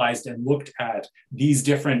analyzed and looked at these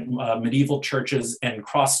different medieval churches and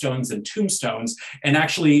crossstones and tombstones, and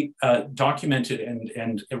actually documented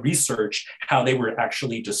and researched how they were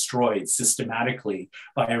actually destroyed systematically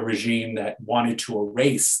by a regime that wanted to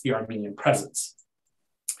erase the Armenian presence.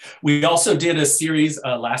 We also did a series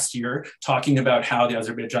last year talking about how the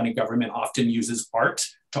Azerbaijani government often uses art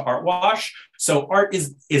to art wash. So art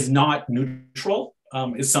is not neutral,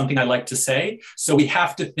 is something I like to say. So we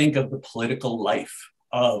have to think of the political life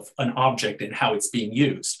of an object and how it's being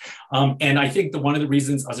used. And I think that one of the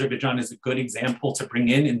reasons Azerbaijan is a good example to bring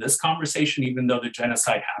in this conversation, even though the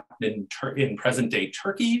genocide happened in present-day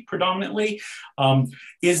Turkey predominantly,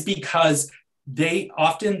 is because they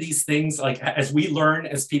often, these things, like as we learn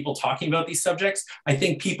as people talking about these subjects, I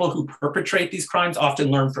think people who perpetrate these crimes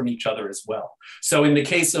often learn from each other as well. So in the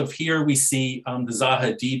case of here, we see the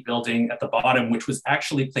Zaha Hadid building at the bottom, which was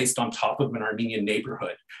actually placed on top of an Armenian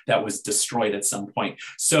neighborhood that was destroyed at some point.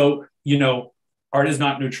 So, you know, art is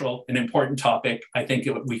not neutral, an important topic. I think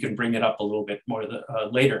we can bring it up a little bit more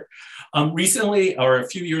later. Recently, or a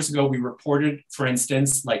few years ago, we reported, for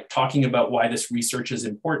instance, like talking about why this research is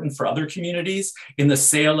important for other communities in the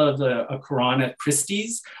sale of the Quran at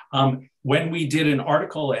Christie's. When we did an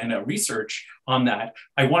article and a research on that,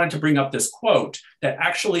 I wanted to bring up this quote that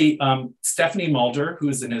actually Stephanie Mulder, who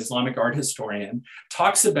is an Islamic art historian,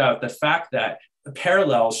 talks about the fact that the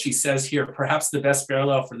parallels, she says here, perhaps the best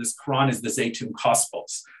parallel for this Quran is the Zeytun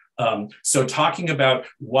Gospels. So talking about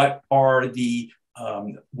what are the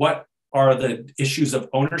issues of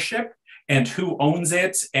ownership and who owns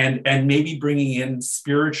it, and maybe bringing in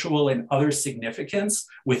spiritual and other significance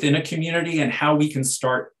within a community, and how we can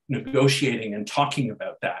start negotiating and talking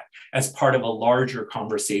about that as part of a larger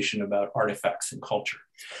conversation about artifacts and culture.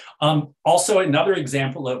 Also, another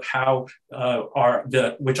example of how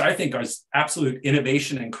which I think is absolute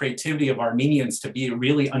innovation and creativity of Armenians to be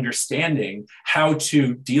really understanding how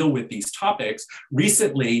to deal with these topics.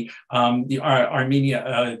 Recently,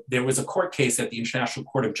 there was a court case at the International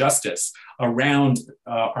Court of Justice around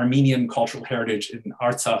Armenian cultural heritage in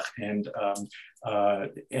Artsakh and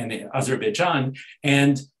in Azerbaijan.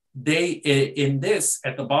 And in this,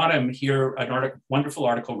 at the bottom here, wonderful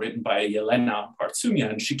article written by Yelena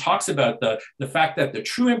Partsumyan, she talks about the fact that the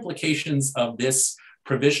true implications of this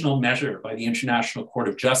provisional measure by the International Court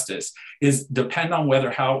of Justice depend on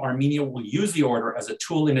how Armenia will use the order as a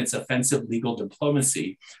tool in its offensive legal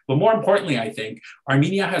diplomacy. But more importantly, I think,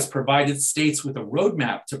 Armenia has provided states with a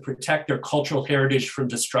roadmap to protect their cultural heritage from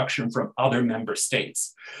destruction from other member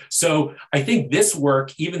states. So I think this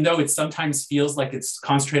work, even though it sometimes feels like it's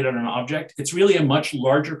concentrated on an object, it's really a much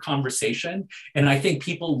larger conversation. And I think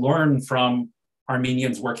people learn from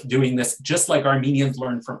Armenians work doing this, just like Armenians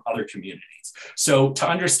learn from other communities. So to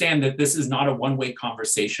understand that this is not a one-way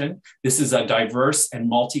conversation, this is a diverse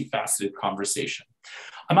and multifaceted conversation.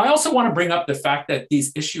 I also want to bring up the fact that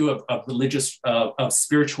this issue of religious, of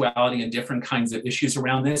spirituality and different kinds of issues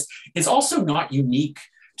around this is also not unique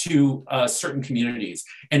to certain communities.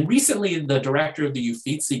 And recently, the director of the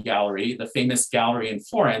Uffizi Gallery, the famous gallery in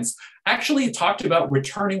Florence, actually talked about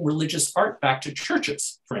returning religious art back to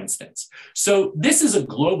churches, for instance. So this is a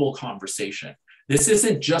global conversation. This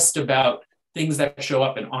isn't just about things that show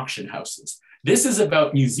up in auction houses. This is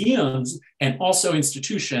about museums and also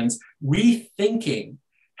institutions rethinking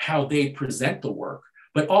how they present the work,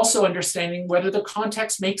 but also understanding whether the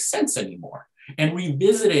context makes sense anymore and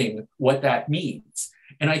revisiting what that means.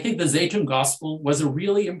 And I think the Zeytun Gospel was a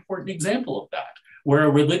really important example of that, where a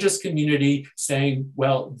religious community saying,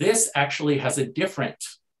 well, this actually has a different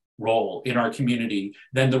role in our community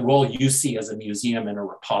than the role you see as a museum and a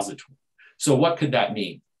repository. So what could that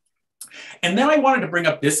mean? And then I wanted to bring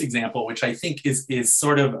up this example, which I think is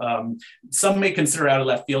sort of, some may consider out of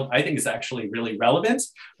left field. I think is actually really relevant,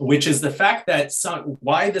 which is the fact that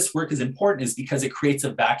why this work is important is because it creates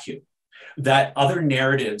a vacuum that other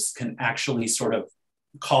narratives can actually sort of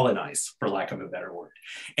colonize, for lack of a better word.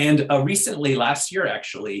 And recently, last year,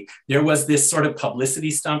 actually, there was this sort of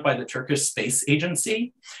publicity stunt by the Turkish Space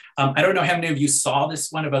Agency. I don't know how many of you saw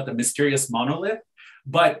this one about the mysterious monolith,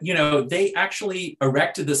 but they actually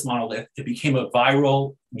erected this monolith. It became a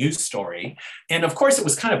viral news story. And of course, it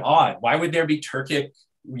was kind of odd. Why would there be Turkic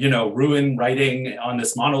rune writing on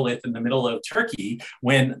this monolith in the middle of Turkey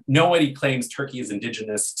when nobody claims Turkey is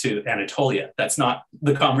indigenous to Anatolia? That's not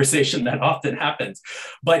the conversation that often happens,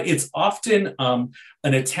 but it's often an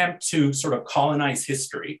attempt to sort of colonize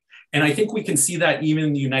history. And I think we can see that even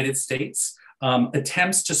in the United States,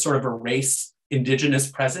 attempts to sort of erase indigenous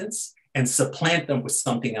presence and supplant them with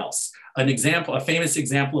something else. A famous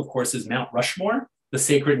example, of course, is Mount Rushmore, the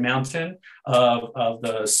sacred mountain of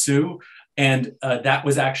the Sioux. And that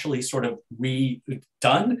was actually sort of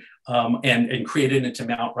redone and created into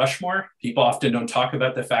Mount Rushmore. People often don't talk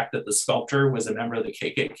about the fact that the sculptor was a member of the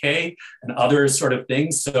KKK and other sort of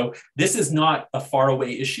things. So this is not a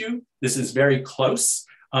faraway issue. This is very close.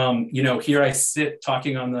 Here I sit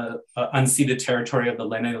talking on the unceded territory of the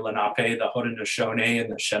Lenni Lenape, the Haudenosaunee, and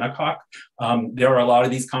the Shinnecock. There are a lot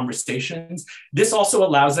of these conversations. This also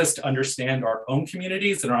allows us to understand our own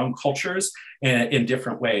communities and our own cultures in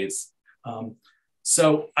different ways.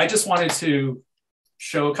 So I just wanted to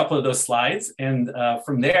show a couple of those slides. And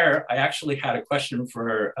from there, I actually had a question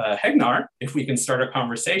for Heghnar, if we can start a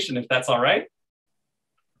conversation, if that's all right.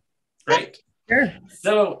 Great. Sure.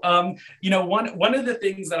 So, one of the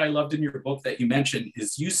things that I loved in your book that you mentioned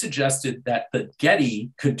is you suggested that the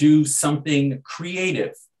Getty could do something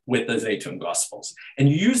creative with the Zeytun Gospels. And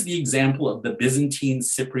you used the example of the Byzantine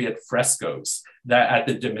Cypriot frescoes that at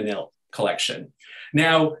the de Menil collection.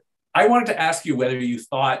 Now, I wanted to ask you whether you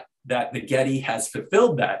thought that the Getty has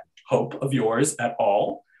fulfilled that hope of yours at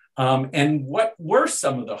all, and what were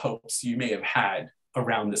some of the hopes you may have had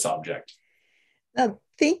around this object?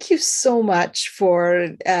 Thank you so much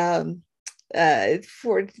for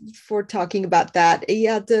talking about that.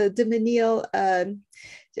 Yeah, the de Menil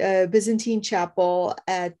Byzantine chapel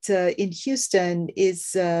in Houston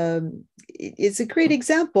is a great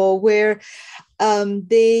example where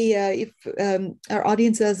if our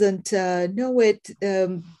audience doesn't know it,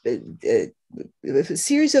 a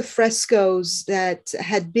series of frescoes that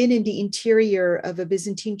had been in the interior of a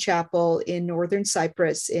Byzantine chapel in northern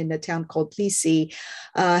Cyprus in a town called Plisi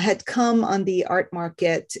had come on the art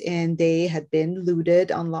market, and they had been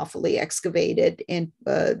looted, unlawfully excavated, and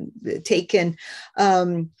taken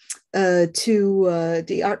to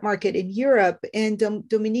the art market in Europe. And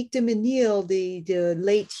Dominique de Menil, the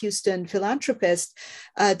late Houston philanthropist,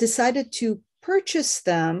 decided to purchase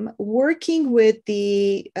them, working with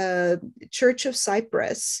the Church of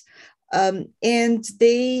Cyprus. And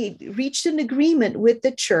they reached an agreement with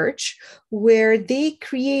the church where they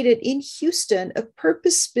created in Houston a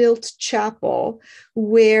purpose-built chapel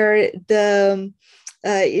where the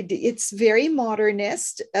It's very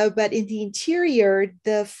modernist, but in the interior,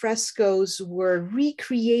 the frescoes were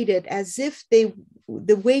recreated as if the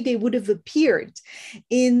way they would have appeared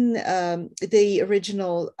in the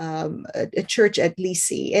original church at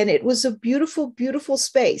Lisi. And it was a beautiful, beautiful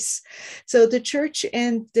space. So the church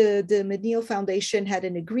and the Menil Foundation had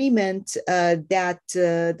an agreement that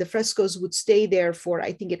the frescoes would stay there for,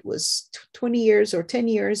 I think it was 20 years or 10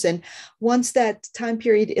 years. And once that time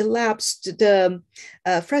period elapsed, the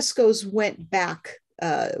frescoes went back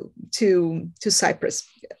to Cyprus,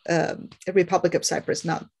 Republic of Cyprus,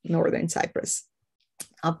 not Northern Cyprus,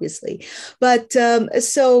 obviously. But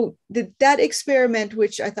so that experiment,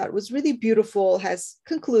 which I thought was really beautiful, has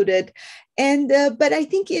concluded. And but I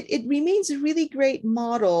think it remains a really great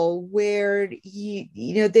model where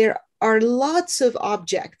there are lots of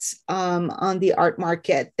objects on the art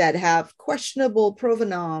market that have questionable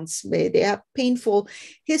provenance. They have painful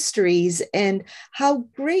histories. And how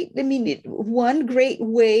great, I mean, one great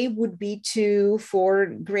way would be for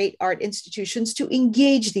great art institutions to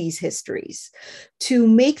engage these histories, to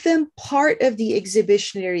make them part of the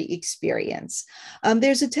exhibitionary experience.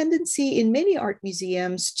 There's a tendency in many art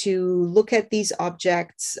museums to look at these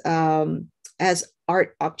objects as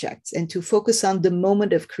art objects and to focus on the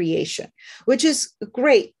moment of creation, which is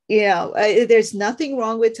great. There's nothing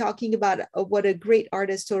wrong with talking about what a great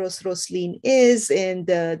artist Toros Roslin is and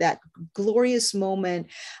that glorious moment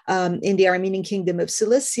in the Armenian kingdom of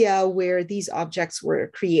Cilicia where these objects were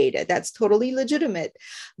created. That's totally legitimate.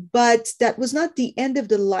 But that was not the end of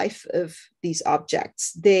the life of these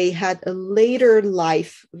objects. They had a later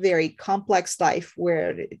life, very complex life,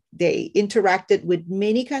 where they interacted with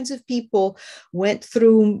many kinds of people, went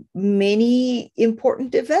through many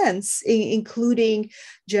important events, including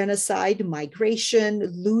genocide,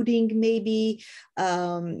 migration, looting, maybe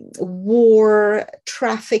war,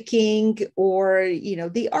 trafficking, or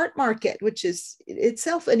the art market, which is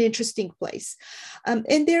itself an interesting place.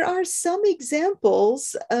 And there are some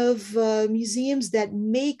examples of museums that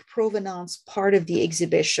make provenance part of the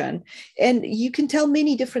exhibition, and you can tell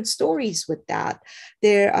many different stories with that.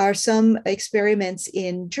 There are some experiments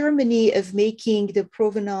in Germany of making the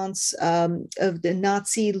provenance of the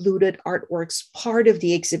Nazi looted artworks part of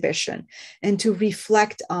the exhibition and to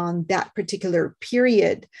reflect on that particular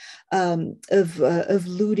period of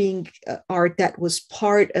looting art that was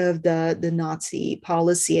part of the Nazi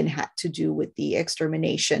policy and had to do with the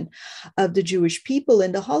extermination of the Jewish people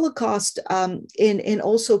in the Holocaust, and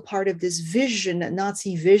also part of this vision,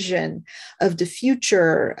 Nazi vision of the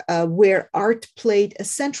future, where art played a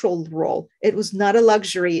central role. It was not a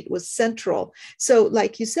luxury, it was central. So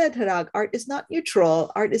like you said, Hrag, art is not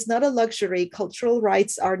neutral. Art is not a luxury. Cultural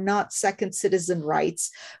rights are not second citizen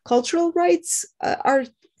rights. Cultural rights are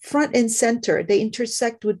front and center. They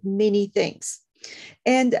intersect with many things.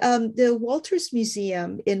 And the Walters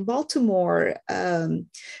Museum in Baltimore,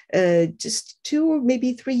 just 2 or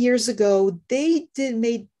maybe 3 years ago, they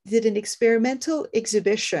did an experimental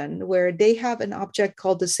exhibition where they have an object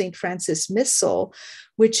called the St. Francis Missal,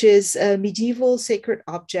 which is a medieval sacred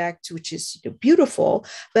object, which is beautiful,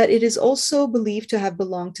 but it is also believed to have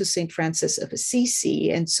belonged to St. Francis of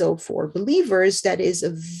Assisi. And so for believers, that is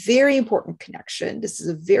a very important connection. This is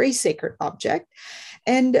a very sacred object.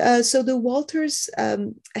 And so the Walters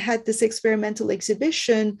had this experimental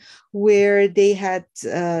exhibition where they had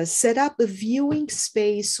set up a viewing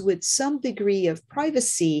space with some degree of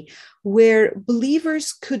privacy where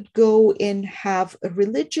believers could go and have a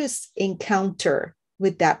religious encounter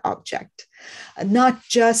with that object, not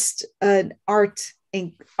just an art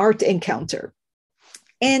encounter.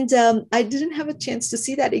 And I didn't have a chance to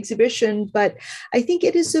see that exhibition, but I think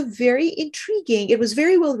it is it was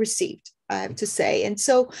very well received, I have to say. And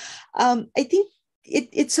so I think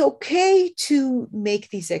it's okay to make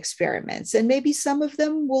these experiments, and maybe some of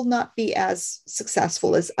them will not be as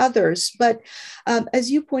successful as others. But as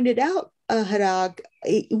you pointed out, Hrag,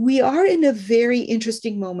 we are in a very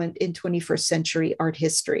interesting moment in 21st century art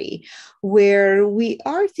history where we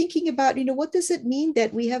are thinking about, what does it mean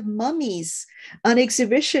that we have mummies on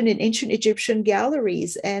exhibition in ancient Egyptian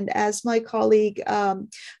galleries? And as my colleague,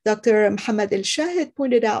 Dr. Mohammed El-Shahid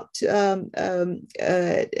pointed out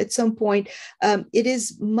at some point, it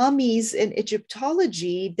is mummies in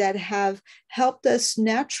Egyptology that have helped us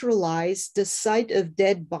naturalize the sight of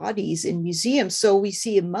dead bodies in museums. So we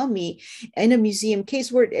see a mummy in a museum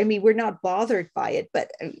case we're not bothered by it, but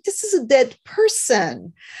this is a dead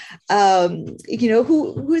person,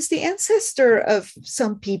 who is the ancestor of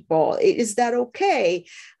some people. Is that okay?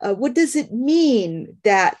 What does it mean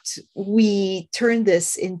that we turn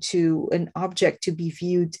this into an object to be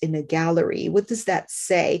viewed in a gallery? What does that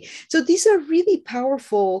say? So these are really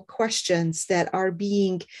powerful questions that are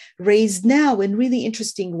being raised now in really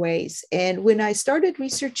interesting ways. And when I started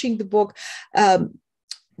researching the book,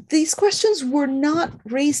 these questions were not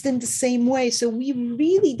raised in the same way. So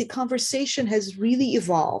the conversation has really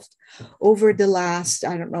evolved over the last,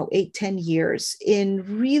 8-10 years in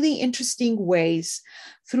really interesting ways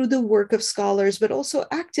through the work of scholars, but also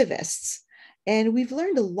activists. And we've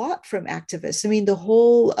learned a lot from activists. I mean, the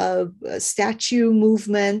whole statue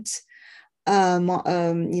movement,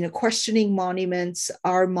 questioning monuments.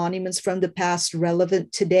 Are monuments from the past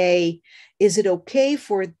relevant today? Is it okay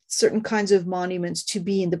for certain kinds of monuments to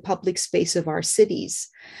be in the public space of our cities?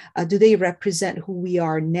 Do they represent who we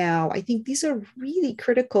are now? I think these are really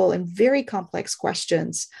critical and very complex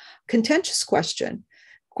questions, contentious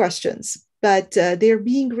questions, but they're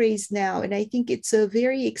being raised now. And I think it's a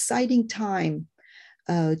very exciting time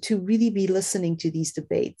to really be listening to these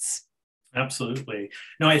debates. Absolutely.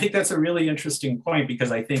 No, I think that's a really interesting point,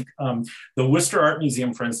 because I think the Worcester Art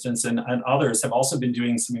Museum, for instance, and others have also been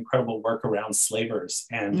doing some incredible work around slavers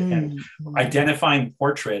and identifying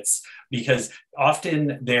portraits, because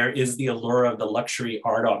often there is the allure of the luxury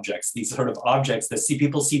art objects, these sort of objects that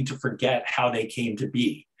people seem to forget how they came to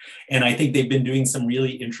be. And I think they've been doing some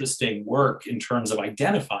really interesting work in terms of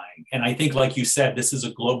identifying. And I think, like you said, this is a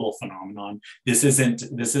global phenomenon. This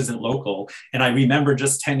isn't local. And I remember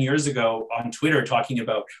just 10 years ago on Twitter talking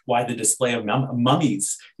about why the display of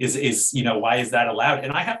mummies is why is that allowed?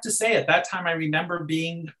 And I have to say, at that time, I remember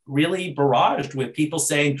being really barraged with people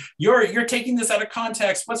saying, you're taking this out of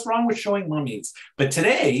context. What's wrong with showing mummies? But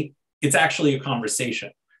today, it's actually a conversation.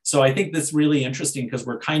 So I think that's really interesting, because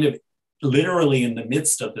we're kind of literally in the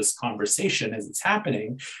midst of this conversation as it's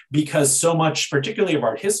happening, because so much, particularly of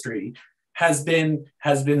art history, has been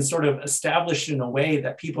sort of established in a way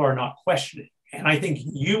that people are not questioning. And I think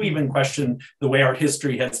you even question the way art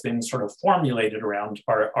history has been sort of formulated around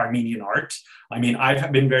our Armenian art. I mean,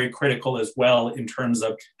 I've been very critical as well in terms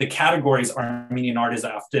of the categories Armenian art is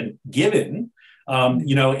often given.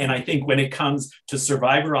 And I think when it comes to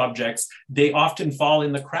survivor objects, they often fall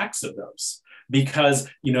in the cracks of those, because,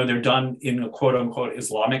 they're done in a quote unquote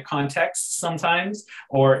Islamic context sometimes,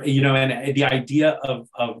 or, and the idea of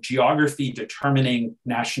geography determining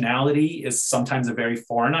nationality is sometimes a very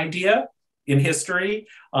foreign idea in history.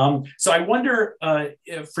 So I wonder,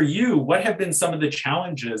 for you, what have been some of the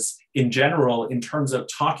challenges in general in terms of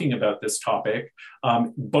talking about this topic,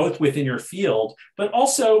 both within your field, but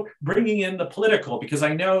also bringing in the political, because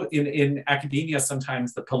I know in academia,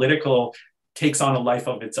 sometimes the political takes on a life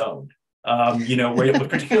of its own.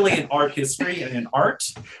 Particularly in art history and in art,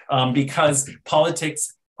 because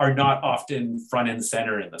politics are not often front and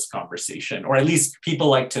center in this conversation, or at least people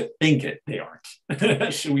like to think they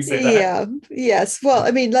aren't. Should we say that? Yeah, yes. Well,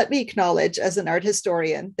 I mean, let me acknowledge as an art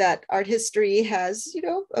historian that art history has,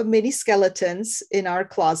 many skeletons in our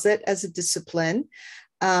closet as a discipline.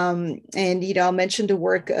 I'll mention the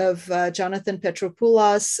work of Jonathan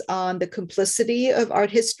Petropoulos on the complicity of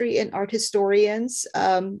art history and art historians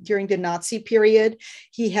during the Nazi period.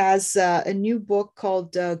 He has a new book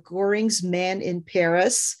called Göring's Man in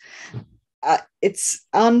Paris. It's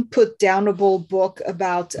unputdownable book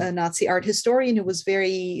about a Nazi art historian who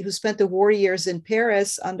spent the war years in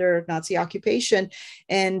Paris under Nazi occupation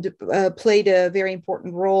and played a very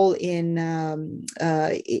important role in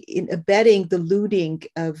abetting the looting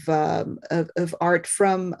of art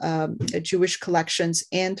from Jewish collections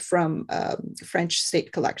and from French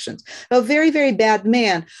state collections. A very, very bad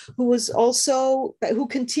man who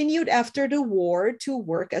continued after the war to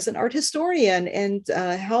work as an art historian and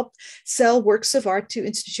helped sell works of art to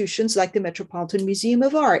institutions like the Metropolitan Museum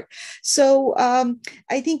of Art. So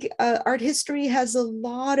I think art history has a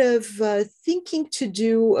lot of thinking to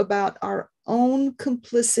do about our own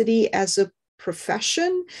complicity as a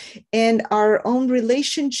profession and our own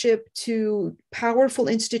relationship to powerful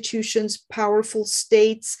institutions, powerful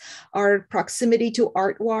states, our proximity to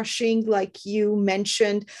art washing, like you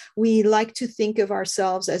mentioned. We like to think of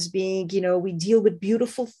ourselves as being, we deal with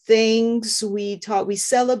beautiful things. We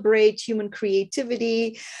celebrate human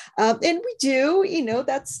creativity, and we do,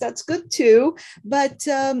 that's good too. But,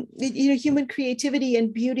 human creativity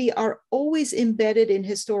and beauty are always embedded in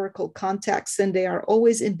historical contexts, and they are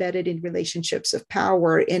always embedded in relationships of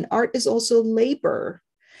power. And art is also labor.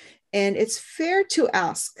 And it's fair to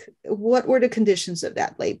ask, what were the conditions of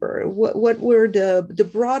that labor? What were the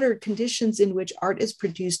broader conditions in which art is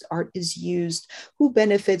produced, art is used, who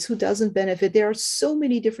benefits, who doesn't benefit? There are so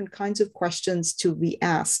many different kinds of questions to be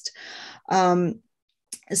asked.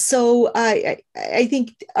 So I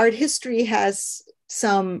think art history has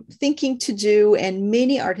some thinking to do, and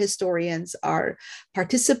many art historians are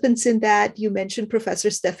participants in that. You mentioned Professor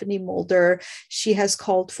Stephanie Mulder. She has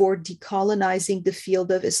called for decolonizing the field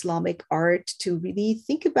of Islamic art, to really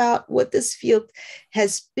think about what this field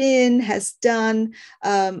has been, has done.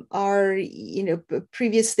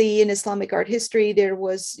 Previously in Islamic art history, there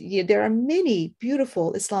are many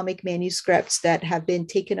beautiful Islamic manuscripts that have been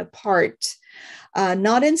taken apart.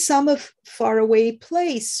 Not in some faraway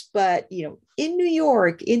place, but in New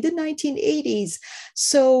York in the 1980s.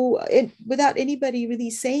 So without anybody really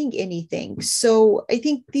saying anything. So I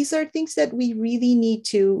think these are things that we really need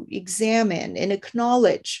to examine and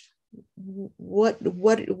acknowledge. What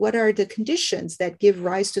are the conditions that give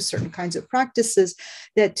rise to certain kinds of practices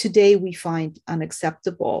that today we find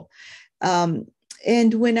unacceptable?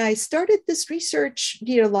 And when I started this research,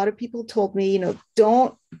 a lot of people told me,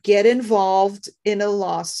 don't get involved in a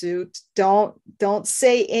lawsuit. Don't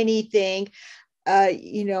say anything.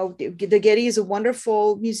 The Getty is a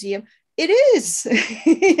wonderful museum. It is,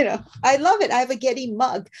 I love it. I have a Getty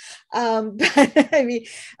mug. But I mean,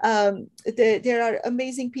 there are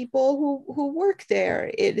amazing people who work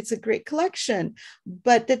there. It's a great collection,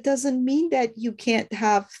 but that doesn't mean that you can't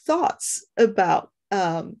have thoughts about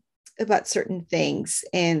certain things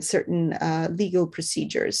and certain legal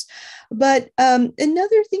procedures. But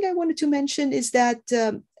another thing I wanted to mention is that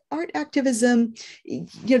art activism,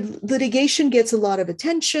 litigation gets a lot of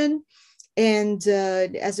attention. And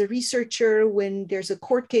as a researcher, when there's a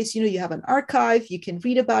court case, you have an archive, you can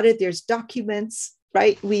read about it. There's documents,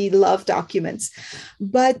 right? We love documents.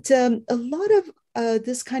 But a lot of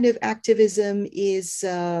this kind of activism is,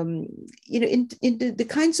 in the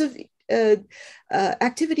kinds of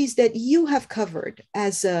activities that you have covered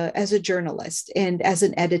as a journalist and as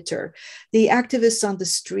an editor, the activists on the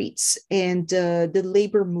streets and the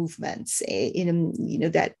labor movements,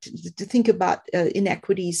 that to think about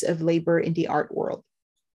inequities of labor in the art world.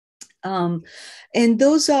 And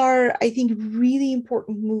those are, I think, really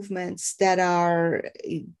important movements that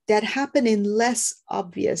happen in less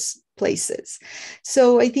obvious places.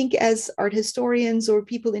 So I think as art historians or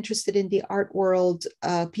people interested in the art world,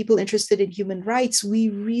 people interested in human rights, we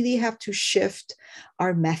really have to shift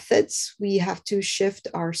our methods. We have to shift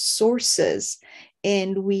our sources,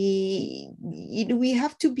 and we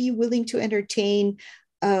have to be willing to entertain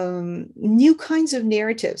new kinds of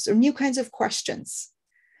narratives or new kinds of questions.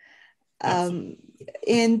 And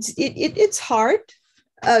it's hard.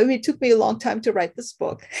 It took me a long time to write this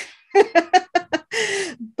book.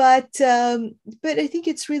 But I think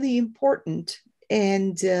it's really important,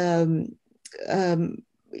 and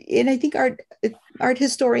I think art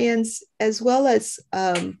historians as well as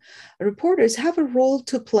reporters have a role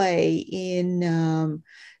to play in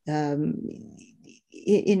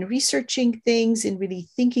researching things, in really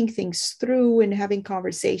thinking things through, and having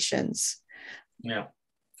conversations. Yeah.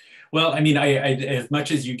 Well, I mean, I as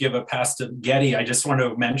much as you give a pass to Getty, I just want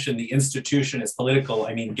to mention the institution is political.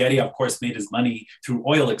 I mean, Getty, of course, made his money through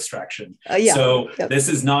oil extraction. So this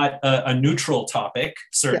is not a neutral topic,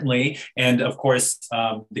 certainly. Yeah. And of course,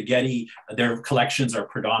 the Getty, their collections are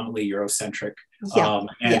predominantly Eurocentric.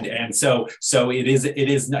 And so it is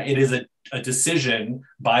a decision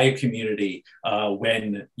by a community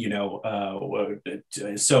when even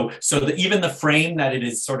the frame that it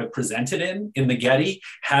is sort of presented in the Getty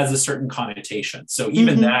has a certain connotation. So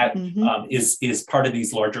even is part of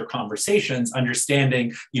these larger conversations,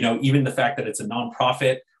 understanding even the fact that it's a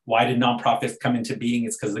nonprofit. Why did nonprofits come into being?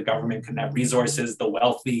 It's because the government couldn't have resources. The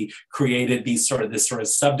wealthy created this sort of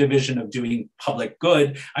subdivision of doing public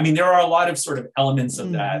good. I mean, there are a lot of sort of elements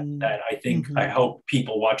of that I think, I hope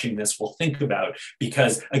people watching this will think about,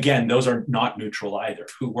 because again, those are not neutral either.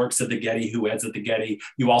 Who works at the Getty, who eds at the Getty?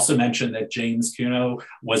 You also mentioned that James Cuno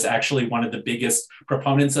was actually one of the biggest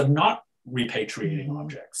proponents of not repatriating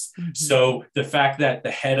objects. So the fact that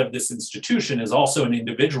the head of this institution is also an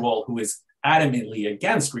individual who is adamantly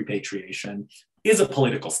against repatriation is a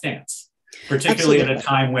political stance, particularly at a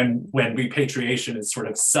time when repatriation is sort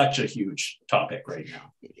of such a huge topic right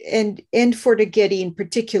now. And for the Getty in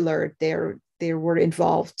particular, they were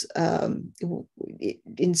involved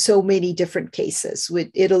in so many different cases with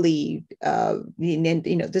Italy, and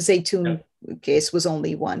the Zeytun case was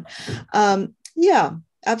only one.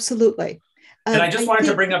 Absolutely. And I just wanted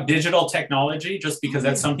to bring up digital technology, just because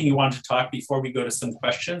that's something you want to talk before we go to some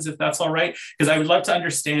questions, if that's all right, because I would love to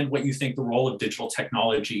understand what you think the role of digital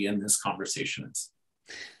technology in this conversation is.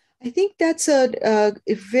 I think that's a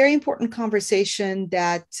very important conversation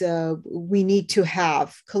that we need to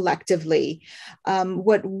have collectively.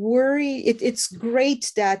 It's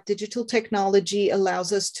great that digital technology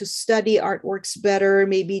allows us to study artworks better,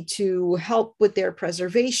 maybe to help with their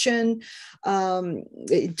preservation,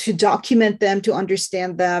 to document them, to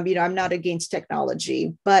understand them. You know, I'm not against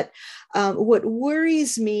technology, but what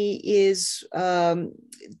worries me is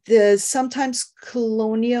the sometimes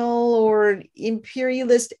colonial or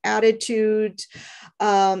imperialist attitude,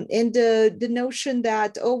 and the notion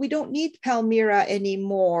that, oh, we don't need Palmyra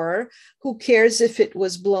anymore. Who cares if it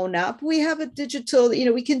was blown up? We have a digital, you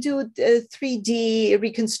know, we can do a 3D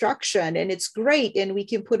reconstruction and it's great. And we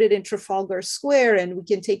can put it in Trafalgar Square and we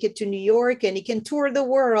can take it to New York and it can tour the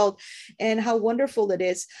world, and how wonderful it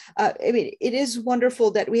is. I mean, it is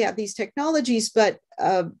wonderful that we have these technologies, but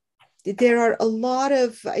there are a lot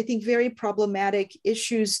of, I think, very problematic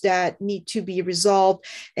issues that need to be resolved,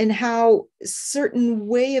 and how a certain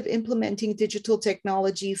way of implementing digital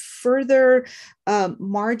technology further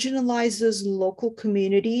marginalizes local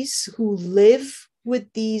communities who live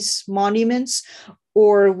with these monuments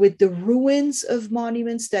or with the ruins of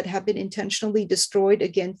monuments that have been intentionally destroyed,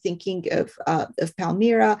 again, thinking of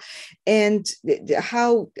Palmyra, and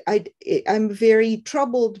how I'm very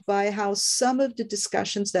troubled by how some of the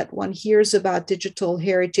discussions that one hears about digital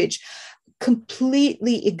heritage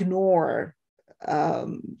completely ignore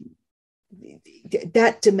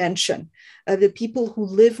that dimension of the people who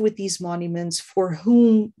live with these monuments, for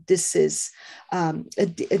whom this is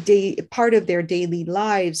part of their daily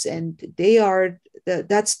lives, and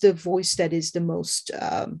that's the voice that is the most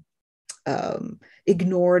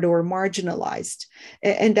ignored or marginalized,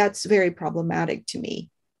 and that's very problematic to me.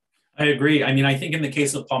 I agree. I mean, I think in the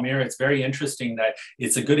case of Palmyra, it's very interesting that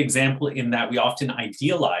it's a good example in that we often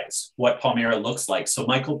idealize what Palmyra looks like. So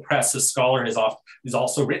Michael Press, a scholar, has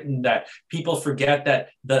also written that people forget that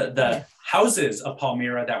the houses of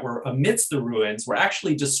Palmyra that were amidst the ruins were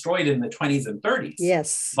actually destroyed in the 20s and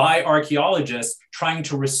 30s by archaeologists trying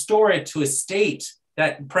to restore it to a state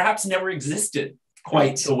that perhaps never existed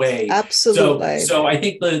quite the way. Absolutely. So I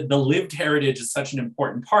think the lived heritage is such an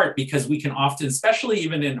important part, because we can often, especially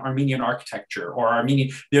even in Armenian architecture or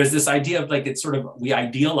Armenian, there's this idea of like, it's sort of, we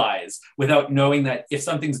idealize without knowing that if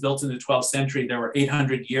something's built in the 12th century, there were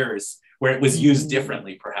 800 years where it was used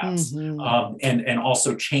differently, perhaps, and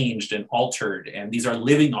also changed and altered. And these are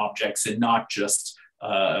living objects and not just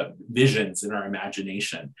visions in our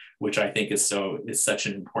imagination, which I think is such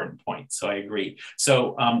an important point. So I agree.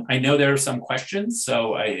 So I know there are some questions.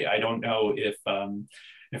 So I don't know if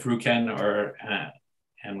Ruken or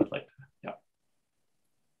Anne would like to. Yeah.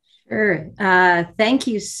 Sure. Thank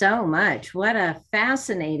you so much. What a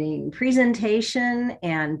fascinating presentation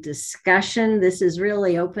and discussion. This has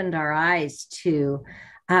really opened our eyes to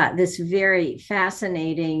this very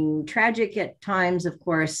fascinating, tragic at times, of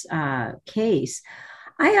course, case.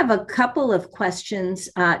 I have a couple of questions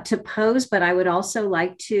to pose, but I would also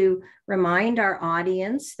like to remind our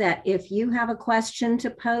audience that if you have a question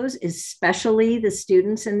to pose, especially the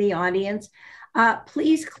students in the audience,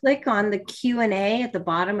 please click on the Q&A at the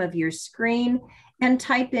bottom of your screen and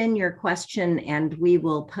type in your question, and we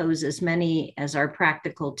will pose as many as are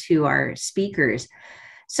practical to our speakers.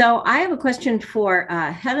 So I have a question for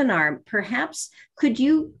Heghnar. Perhaps could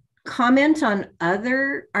you comment on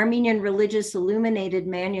other Armenian religious illuminated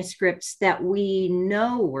manuscripts that we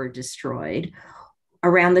know were destroyed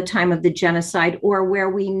around the time of the genocide, or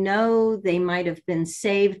where we know they might have been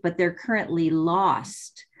saved, but they're currently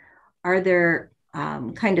lost? Are there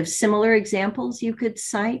kind of similar examples you could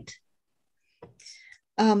cite?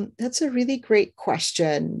 That's a really great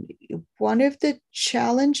question. One of the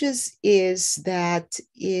challenges is that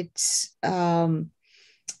it's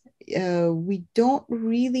we don't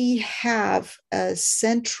really have a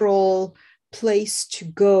central place to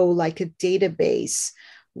go, like a database,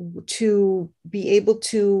 to be able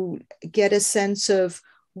to get a sense of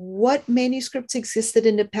what manuscripts existed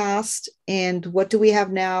in the past and what do we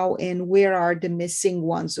have now, and where are the missing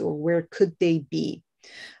ones, or where could they be.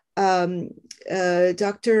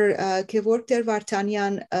 Dr. Hrag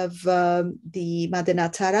Vartanian of the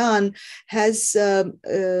Madenataran has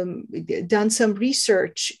done some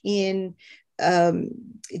research in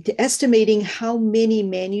estimating how many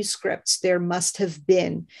manuscripts there must have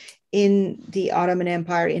been in the Ottoman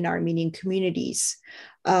Empire in Armenian communities.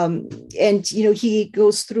 And he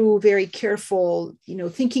goes through a very careful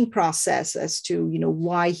thinking process as to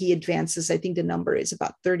why he advances. I think the number is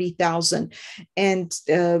about 30,000, and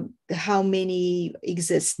how many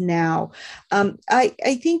exist now.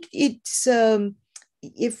 I think it's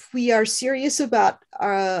if we are serious about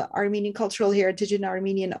Armenian cultural heritage and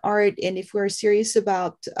Armenian art, and if we're serious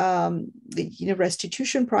about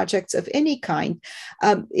restitution projects of any kind,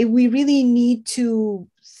 we really need to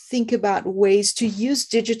think about ways to use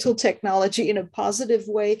digital technology in a positive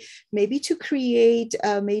way, maybe to create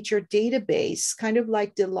a major database, kind of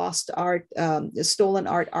like the Lost Art, the Stolen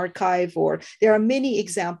Art Archive, or there are many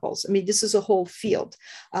examples. I mean, this is a whole field.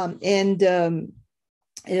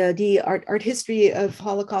 The art history of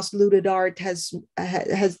Holocaust looted art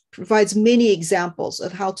provides many examples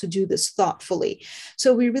of how to do this thoughtfully.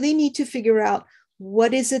 So we really need to figure out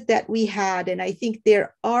what is it that we had? And I think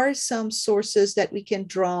there are some sources that we can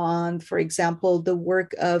draw on. For example, the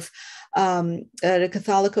work of the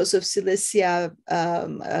Catholicos of Cilicia,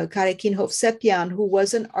 Karekin Hovsepian, who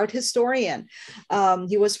was an art historian.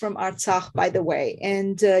 He was from Artsakh, by the way,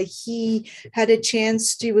 and he had a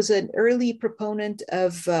chance. He was an early proponent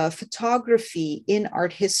of photography in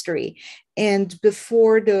art history. And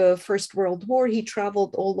before the First World War, he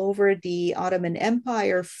traveled all over the Ottoman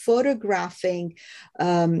Empire, photographing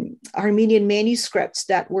Armenian manuscripts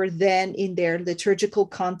that were then in their liturgical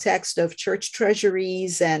context of church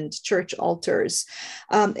treasuries and church altars.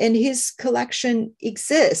 And his collection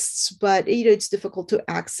exists, but it's difficult to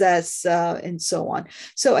access and so on.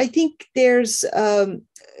 So I think there's a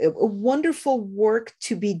wonderful work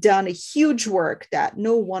to be done, a huge work that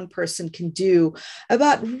no one person can do,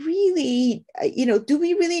 about really, do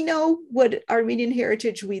we really know what Armenian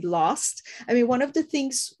heritage we lost? I mean, one of the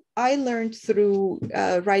things I learned through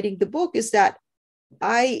writing the book is that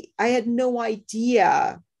I had no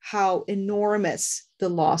idea how enormous the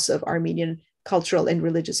loss of Armenian cultural and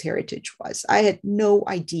religious heritage was. I had no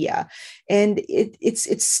idea. And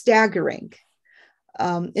it's staggering.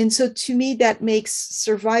 And so to me, that makes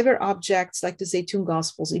survivor objects like the Zeytun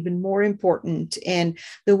Gospels even more important, and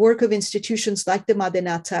the work of institutions like the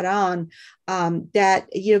Madenataran that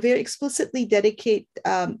very explicitly dedicate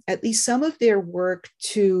at least some of their work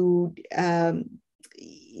to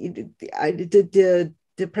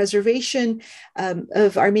the preservation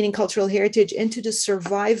of Armenian cultural heritage and to the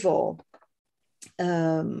survival,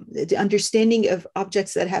 the understanding of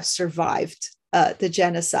objects that have survived the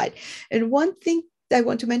genocide. And one thing I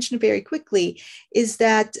want to mention very quickly is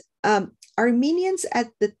that Armenians at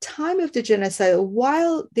the time of the genocide,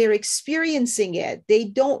 while they're experiencing it, they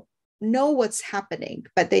don't know what's happening,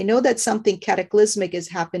 but they know that something cataclysmic is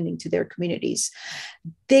happening to their communities.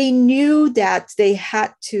 They knew that they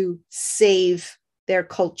had to save their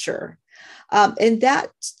culture. And that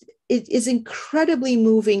it is incredibly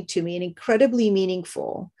moving to me and incredibly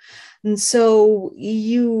meaningful. And so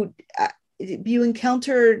you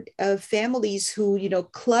encounter families who,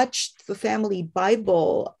 clutched the family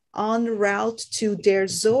Bible en route to Deir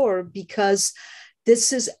Zor because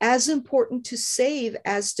this is as important to save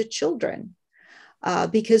as the children,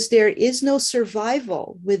 because there is no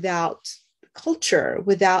survival without culture,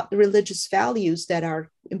 without the religious values that are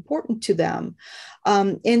important to them.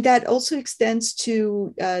 And that also extends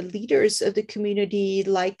to leaders of the community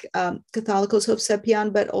like Catholicos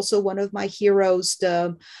Hovsepian, but also one of my heroes,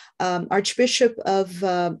 the Archbishop of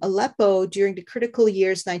Aleppo during the critical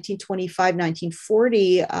years, 1925,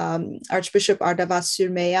 1940, Archbishop Ardavas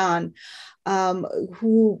Surmeyan,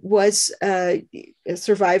 who was a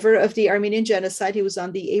survivor of the Armenian Genocide. He was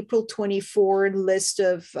on the April 24 list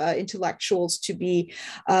of intellectuals to be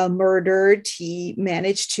murdered. He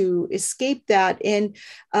managed to escape that. And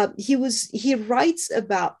he writes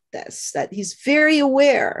about this, that he's very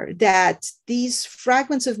aware that these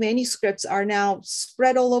fragments of manuscripts are now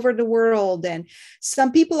spread all over the world. And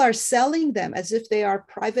some people are selling them as if they are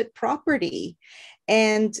private property.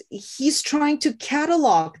 And he's trying to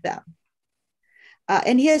catalog them.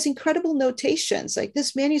 And he has incredible notations, like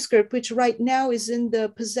this manuscript, which right now is in the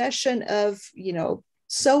possession of,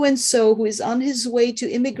 so-and-so who is on his way to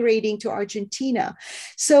immigrating to Argentina.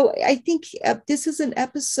 So I think this is an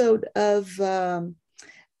episode of the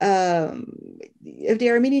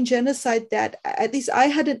Armenian Genocide that at least I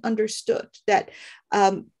hadn't understood, that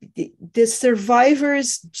the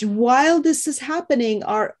survivors, while this is happening,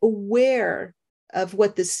 are aware of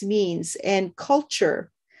what this means, and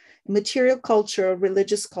culture, material culture,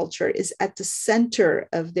 religious culture is at the center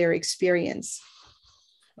of their experience.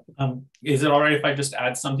 Is it all right if I just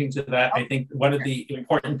add something to that? I think one of the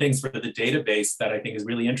important things for the database that I think is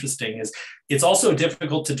really interesting is it's also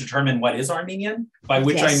difficult to determine what is Armenian, by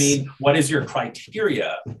which I mean, what is your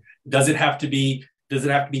criteria? Does it have to be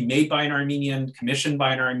made by an Armenian, commissioned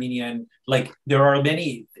by an Armenian? Like, there are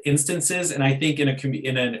many instances, and I think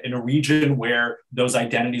in a region where those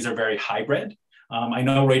identities are very hybrid. I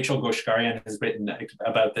know Rachel Goshkarian has written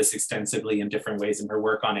about this extensively in different ways in her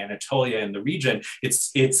work on Anatolia and the region.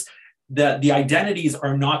 It's the identities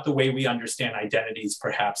are not the way we understand identities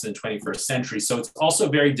perhaps in the 21st century. So it's also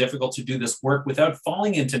very difficult to do this work without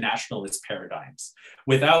falling into nationalist paradigms,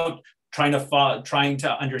 without trying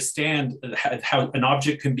to understand how an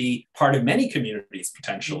object can be part of many communities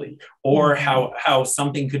potentially, or how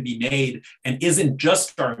something could be made and isn't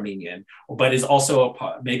just Armenian, but is also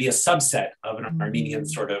maybe a subset of an Armenian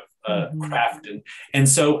sort of craft. And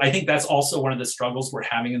so I think that's also one of the struggles we're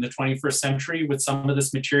having in the 21st century with some of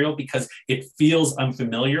this material, because it feels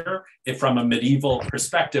unfamiliar from a medieval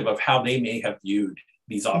perspective of how they may have viewed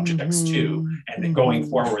these objects too. And then going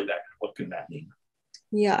forward, what can that mean?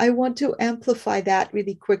 Yeah, I want to amplify that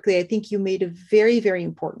really quickly. I think you made a very, very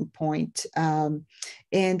important point.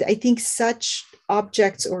 And I think such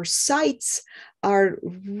objects or sites are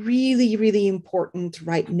really, really important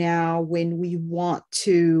right now when we want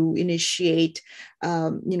to initiate,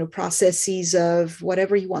 processes of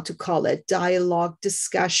whatever you want to call it, dialogue,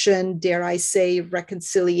 discussion, dare I say,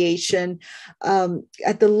 reconciliation,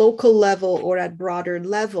 at the local level or at broader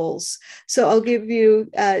levels. So I'll give you,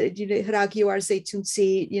 Hrag, you are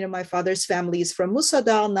Zeytunsi. My father's family is from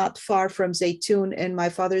Musadal, not far from Zeytun, and my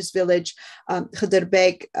father's village,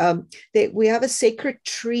 Khderbeg. We have a sacred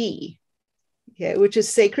tree, which is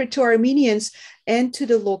sacred to Armenians and to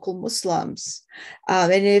the local Muslims.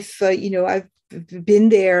 And if, I've been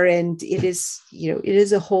there, and it is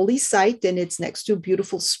a holy site, and it's next to a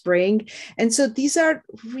beautiful spring. And so these are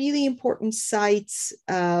really important sites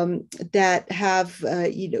that have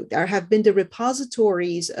been the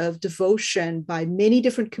repositories of devotion by many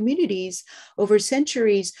different communities over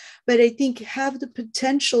centuries, but I think have the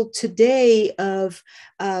potential today of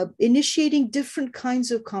initiating different kinds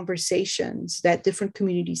of conversations that different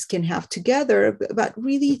communities can have together about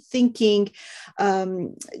really thinking,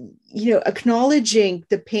 acknowledging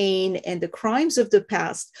the pain and the crimes of the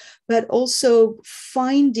past, but also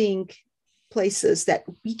finding places that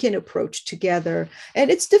we can approach together.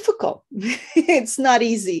 And it's difficult. It's not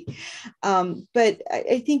easy. But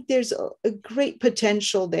I think there's a great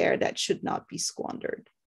potential there that should not be squandered.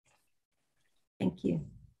 Thank you.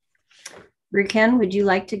 Ruken, would you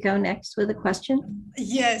like to go next with a question?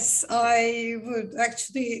 Yes, I would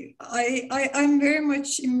actually. I'm very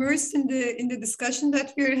much immersed in the discussion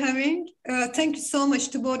that we're having. Thank you so much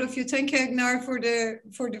to both of you. Thank you, Heghnar, for the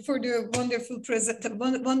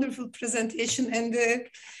wonderful presentation and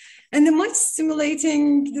the much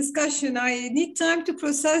stimulating discussion. I need time to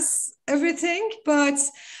process everything, but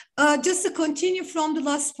just to continue from the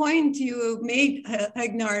last point you made,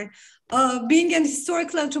 Heghnar. Being an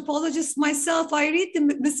historical anthropologist myself, I read the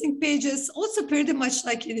missing pages also pretty much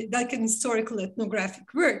like an historical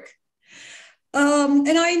ethnographic work.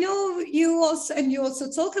 And I know you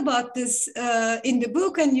also talk about this in the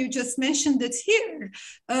book, and you just mentioned it here.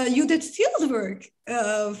 You did field work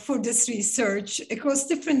for this research across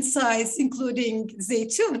different sites, including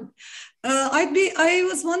Zeytun. I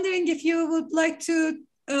was wondering if you would like to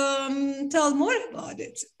tell more about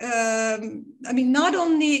it. Not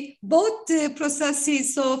only both the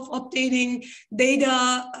processes of obtaining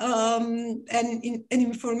data and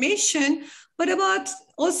information, but about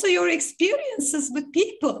also your experiences with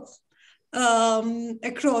people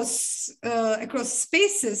across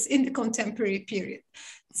spaces in the contemporary period.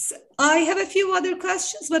 So I have a few other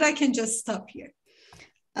questions, but I can just stop here.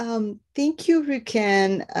 Thank you,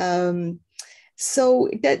 Ruken. So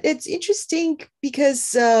it's interesting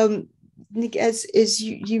because, Nick, as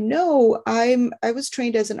you know, I was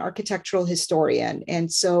trained as an architectural historian,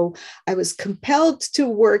 and so I was compelled to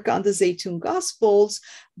work on the Zeytun Gospels,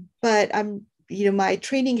 but my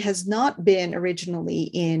training has not been originally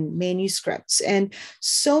in manuscripts. And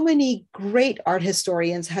so many great art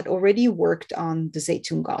historians had already worked on the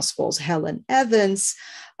Zeytun Gospels, Helen Evans,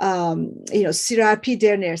 Sirapi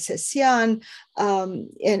Derner-Sessian,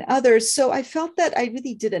 and others. So I felt that I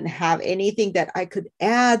really didn't have anything that I could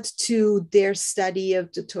add to their study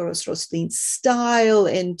of the Toros Roslin style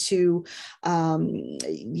and to,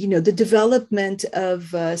 the development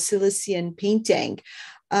of Cilician painting.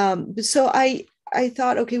 So I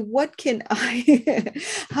thought, okay, what can I,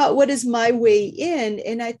 what is my way in?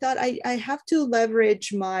 And I thought I have to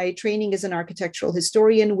leverage my training as an architectural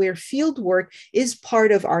historian, where field work is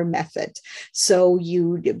part of our method. So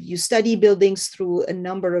you study buildings through a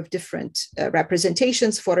number of different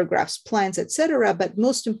representations, photographs, plans, etc. But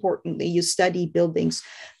most importantly, you study buildings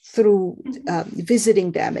through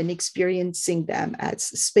visiting them and experiencing them as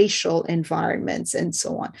spatial environments and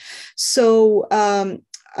so on. So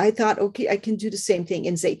I thought, okay, I can do the same thing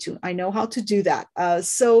in Zeytun. I know how to do that.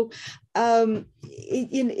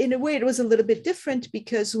 In a way, it was a little bit different,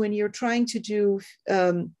 because when you're trying to do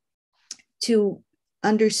to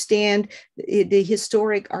understand the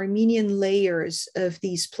historic Armenian layers of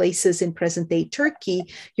these places in present-day Turkey,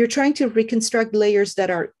 you're trying to reconstruct layers that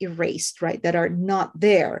are erased, right? That are not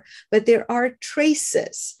there, but there are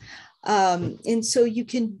traces. And so you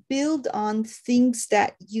can build on things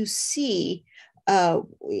that you see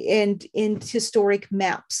and in historic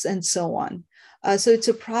maps and so on. So it's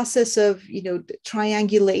a process of,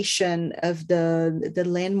 triangulation of the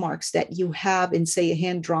landmarks that you have in, say, a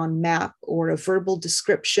hand-drawn map or a verbal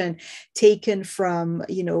description taken from,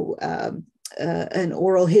 an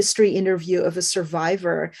oral history interview of a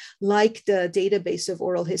survivor, like the database of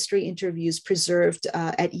oral history interviews preserved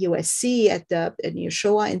at USC at the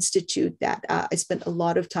Shoah Institute that I spent a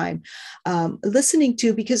lot of time listening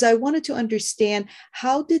to, because I wanted to understand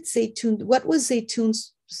what was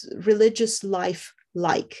Zeytun's religious life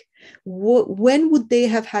like? When would they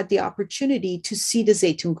have had the opportunity to see the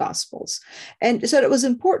Zeytun Gospels? And so it was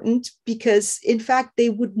important because, in fact, they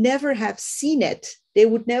would never have seen it. They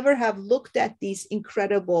would never have looked at these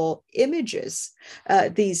incredible images,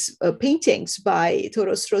 these paintings by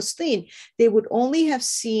Toros Roslin. They would only have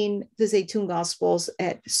seen the Zeytun Gospels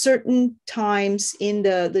at certain times in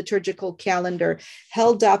the liturgical calendar,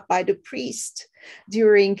 held up by the priest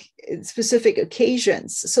during specific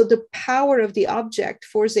occasions. So the power of the object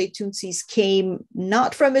for Zeytunsis came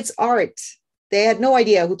not from its art. They had no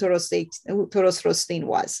idea who Toros Roslin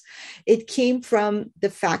was. It came from the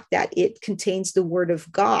fact that it contains the word of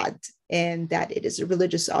God and that it is a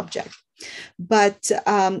religious object. But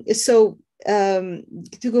to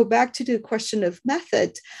go back to the question of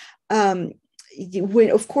method, when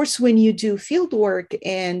you do field work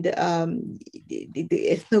and the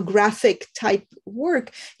ethnographic type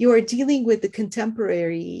work, you are dealing with the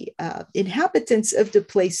contemporary inhabitants of the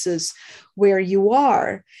places where you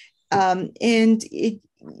are. And you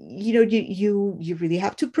really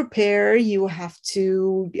have to prepare. You have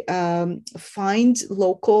to find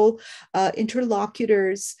local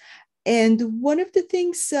interlocutors. And one of the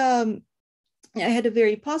things, I had a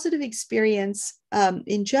very positive experience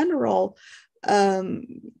in general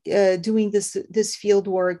doing this field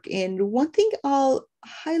work. And one thing I'll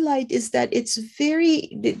highlight is that it's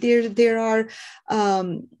there are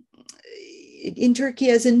in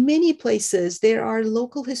Turkey, as in many places, there are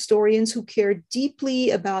local historians who care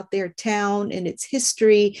deeply about their town and its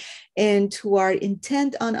history, and who are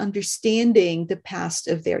intent on understanding the past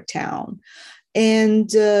of their town.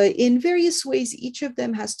 And in various ways, each of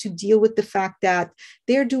them has to deal with the fact that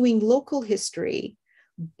they're doing local history,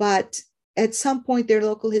 but at some point their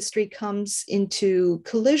local history comes into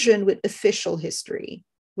collision with official history,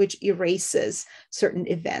 which erases certain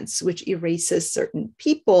events, which erases certain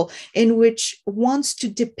people, and which wants to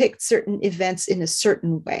depict certain events in a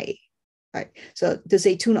certain way. Right? So the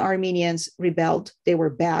Zeytun Armenians rebelled. They were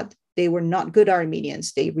bad. They were not good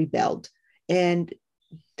Armenians. They rebelled. And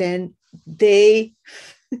then they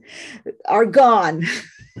are gone.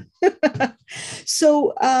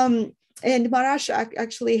 So, and Marash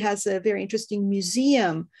actually has a very interesting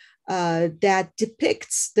museum that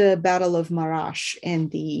depicts the Battle of Marash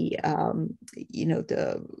and the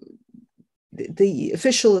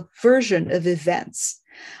official version of events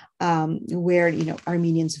where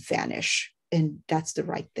Armenians vanish, and that's the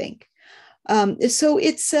right thing. So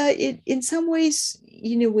it's in some ways,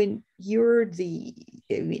 when you're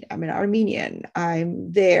I'm an Armenian,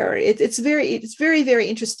 I'm there. It's very, very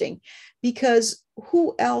interesting, because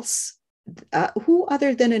who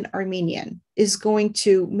other than an Armenian is going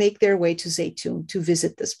to make their way to Zeytun to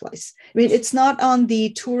visit this place? I mean, it's not on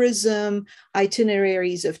the tourism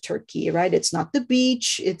itineraries of Turkey, right? It's not the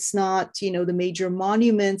beach. It's not, the major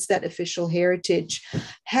monuments that official heritage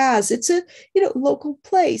has. It's a, local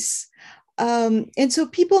place. And so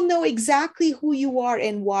people know exactly who you are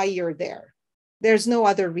and why you're there. There's no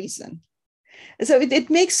other reason. So it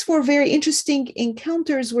makes for very interesting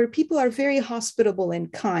encounters where people are very hospitable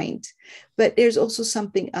and kind, but there's also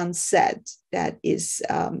something unsaid that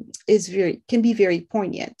can be very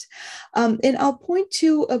poignant. And I'll point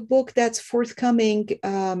to a book that's forthcoming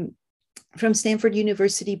from Stanford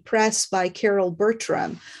University Press by Carol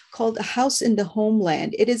Bertram called A House in the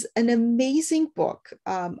Homeland. It is an amazing book.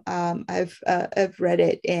 I've read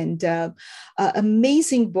it, and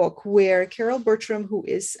amazing book where Carol Bertram, who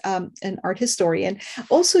is an art historian,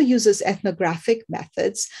 also uses ethnographic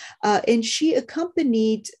methods. And she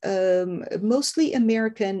accompanied mostly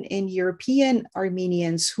American and European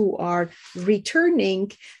Armenians who are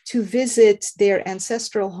returning to visit their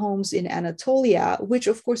ancestral homes in Anatolia, which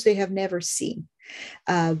of course they have never seen.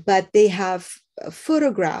 But they have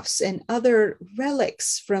photographs and other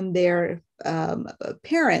relics from their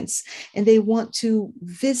parents, and they want to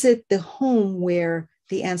visit the home where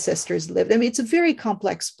the ancestors lived. I mean, it's a very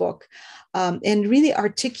complex book, and really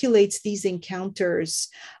articulates these encounters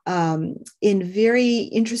in very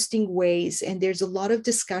interesting ways. And there's a lot of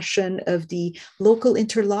discussion of the local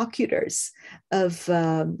interlocutors of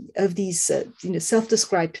these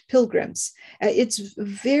self-described pilgrims. It's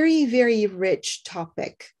very, very rich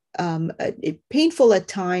topic, painful at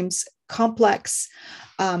times, complex,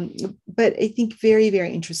 but I think very,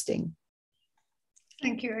 very interesting.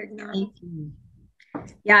 Thank you, Heghnar. Thank you.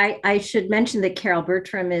 Yeah, I should mention that Carol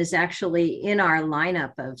Bertram is actually in our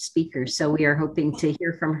lineup of speakers. So we are hoping to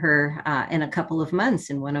hear from her in a couple of months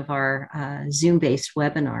in one of our Zoom-based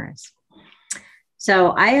webinars.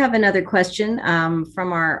 So I have another question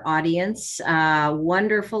from our audience.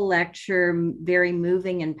 Wonderful lecture, very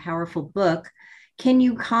moving and powerful book. Can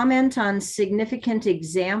you comment on significant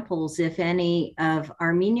examples, if any, of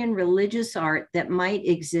Armenian religious art that might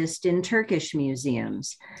exist in Turkish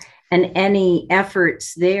museums, and any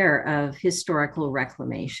efforts there of historical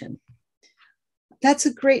reclamation? That's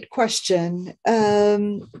a great question.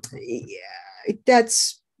 That's,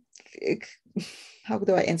 how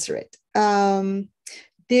do I answer it?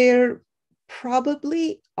 There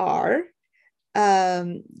probably are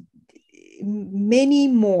many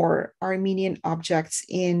more Armenian objects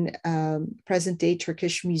in present-day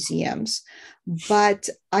Turkish museums, but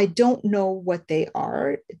I don't know what they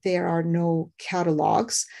are. There are no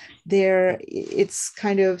catalogs. It's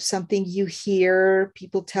kind of something you hear,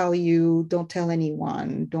 people tell you, don't tell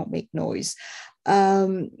anyone, don't make noise.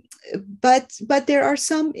 But there are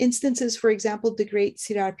some instances, for example, the great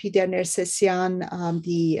Sirarpi Nersesyan,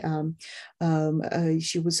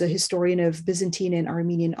 she was a historian of Byzantine and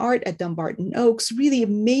Armenian art at Dumbarton Oaks, really a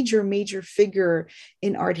major figure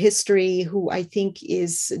in art history, who I think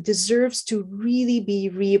deserves to really be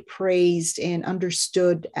reappraised and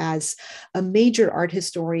understood as a major art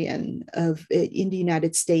historian in the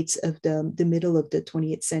United States of the middle of the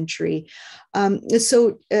 20th century.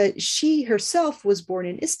 So she herself was born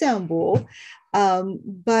in Istanbul,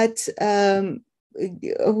 but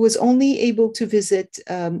was only able to visit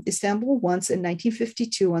Istanbul once in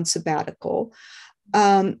 1952 on sabbatical.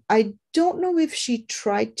 I don't know if she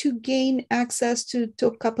tried to gain access to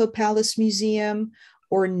Topkapı Palace Museum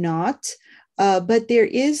or not, but there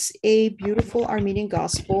is a beautiful Armenian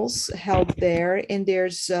Gospels held there, and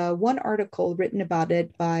there's one article written about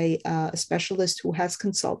it by a specialist who has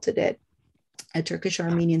consulted it, a Turkish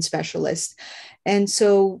Armenian specialist. And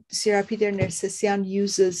so Sirarpi Nersesyan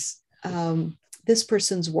uses this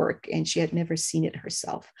person's work, and she had never seen it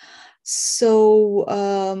herself. So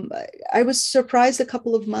I was surprised a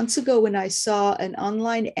couple of months ago when I saw an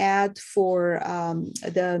online ad for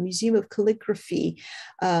the Museum of Calligraphy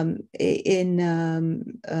in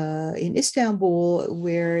Istanbul,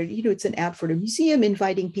 where it's an ad for the museum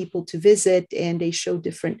inviting people to visit, and they show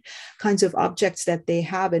different kinds of objects that they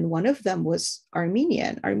have, and one of them was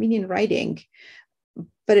Armenian writing,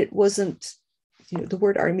 but it wasn't. The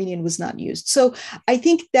word Armenian was not used. So I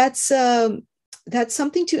think that's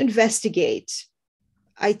something to investigate.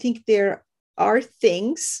 I think there are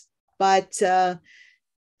things, but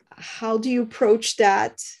how do you approach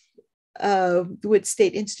that with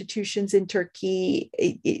state institutions in Turkey?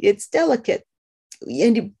 It's delicate,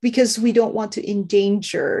 and because we don't want to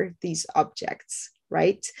endanger these objects,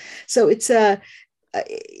 right? So it's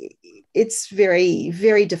very,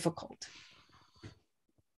 very difficult.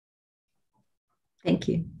 Thank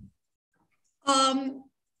you.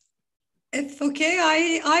 If okay,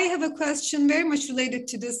 I have a question very much related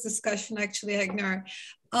to this discussion, actually, Heghnar,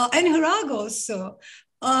 and Hrag also.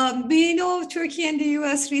 We know Turkey and the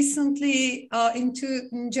US recently, in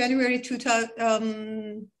January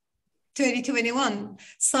 2021,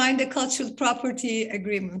 signed a cultural property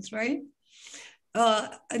agreement, right?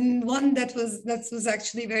 And one that was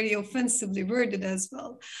actually very offensively worded as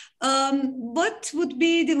well. What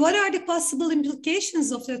are the possible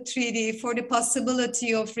implications of the treaty for the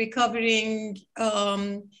possibility of recovering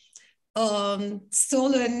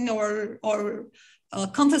stolen or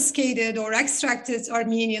confiscated or extracted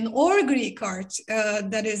Armenian or Greek art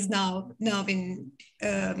that is now in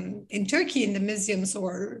Turkey in the museums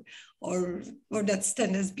or that's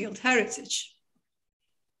then as built heritage.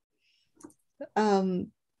 Hrag,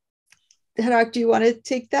 do you want to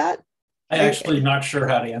take that? I'm actually not sure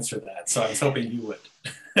how to answer that, so I was hoping you would.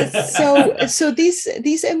 So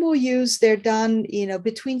these MOUs, they're done,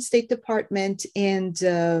 between State Department and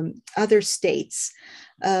other states.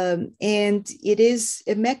 And it is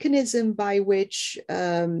a mechanism by which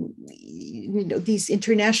these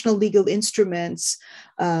international legal instruments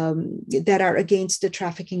that are against the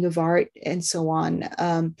trafficking of art and so on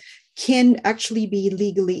can actually be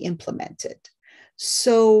legally implemented.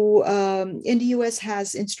 So in the US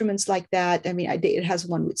has instruments like that. I mean, it has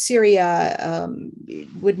one with Syria,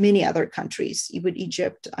 with many other countries, with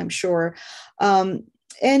Egypt, I'm sure. And,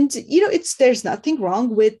 there's nothing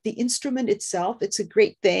wrong with the instrument itself. It's a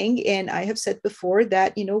great thing. And I have said before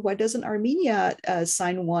that, why doesn't Armenia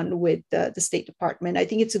sign one with the State Department? I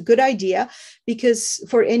think it's a good idea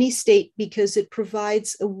for any state, because it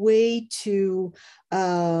provides a way to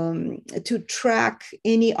track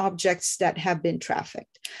any objects that have been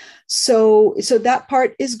trafficked. So that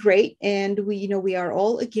part is great. And we are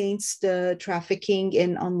all against trafficking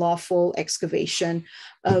and unlawful excavation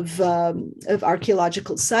of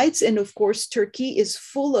archaeological sites. And of course, Turkey is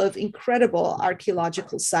full of incredible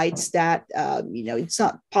archaeological sites that, it's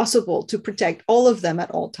not possible to protect all of them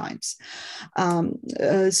at all times.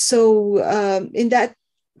 So I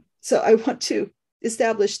want to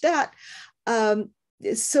establish that.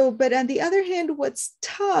 But on the other hand, what's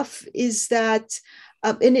tough is that,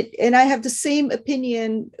 and I have the same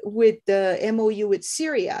opinion with the MOU with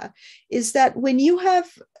Syria, is that when you have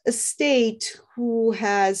a state who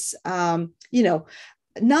has,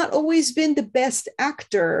 not always been the best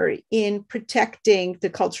actor in protecting the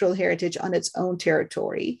cultural heritage on its own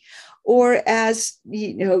territory, or as,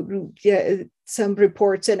 some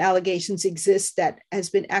reports and allegations exist that has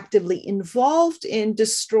been actively involved in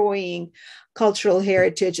destroying cultural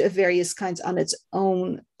heritage of various kinds on its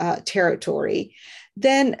own territory,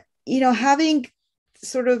 then, having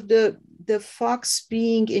sort of the fox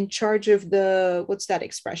being in charge of what's that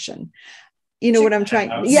expression? What I'm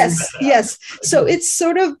trying? Yes. So it's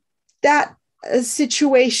sort of that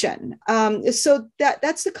situation. So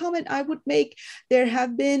that's the comment I would make. There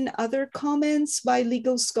have been other comments by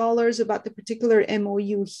legal scholars about the particular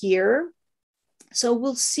MOU here. So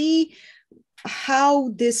we'll see how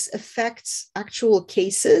this affects actual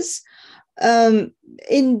cases.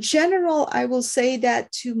 In general, I will say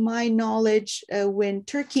that to my knowledge, when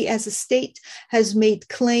Turkey as a state has made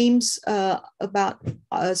claims about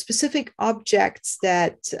specific objects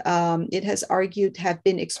that it has argued have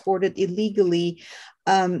been exported illegally,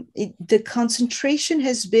 the concentration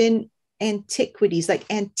has been antiquities, like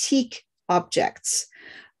antique objects,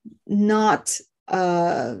 not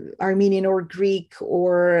Armenian or Greek,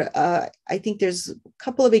 or I think there's a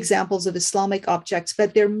couple of examples of Islamic objects,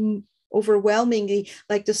 but they're overwhelmingly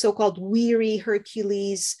like the so-called weary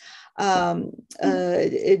Hercules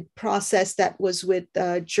process that was with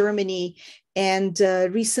Germany. And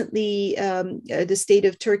recently, the state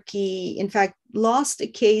of Turkey, in fact, lost a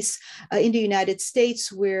case in the United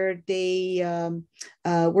States where they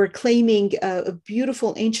were claiming a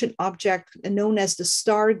beautiful ancient object known as the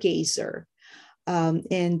Stargazer.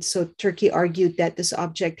 And so Turkey argued that this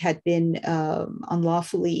object had been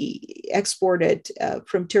unlawfully exported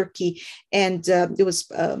from Turkey, and it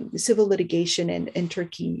was civil litigation, and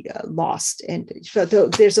Turkey lost. And so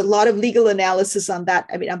there's a lot of legal analysis on that.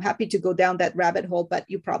 I mean, I'm happy to go down that rabbit hole, but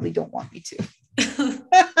you probably don't want me to.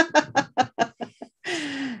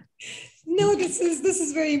 No, this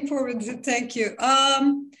is very informative. Thank you. I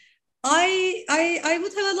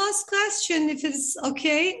would have a last question, if it's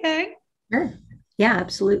okay. Sure. Yeah,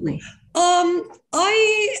 absolutely. I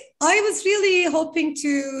was really hoping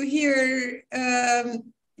to hear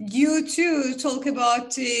you too talk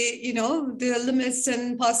about the limits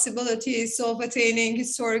and possibilities of attaining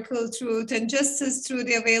historical truth and justice through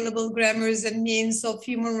the available grammars and means of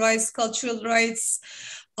human rights, cultural rights,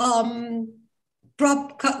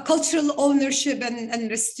 cultural ownership,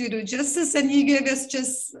 and restitutive justice. And you gave us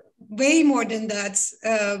just way more than that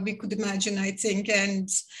we could imagine, I think, and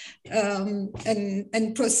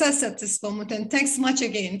process at this moment. And thanks much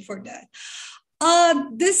again for that.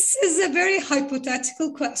 This is a very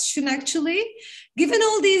hypothetical question, actually. Given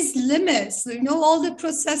all these limits, all the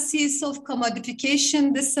processes of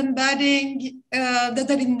commodification, disembedding that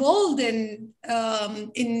are involved in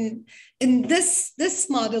this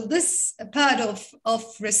model, this path of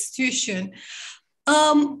restitution,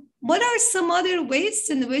 what are some other ways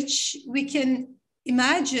in which we can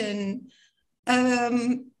imagine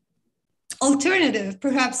alternative,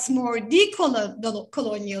 perhaps more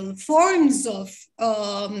decolonial forms of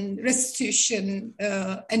restitution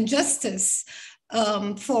and justice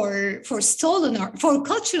for stolen art, for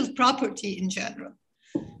cultural property in general.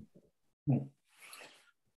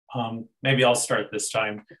 Maybe I'll start this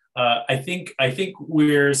time. I think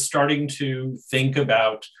we're starting to think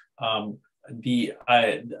about the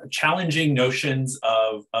challenging notions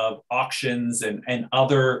of auctions and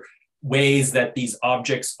other ways that these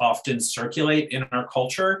objects often circulate in our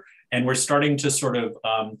culture. And we're starting to sort of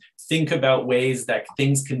think about ways that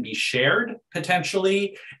things can be shared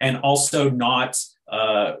potentially, and also not,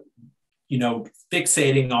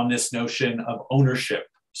 fixating on this notion of ownership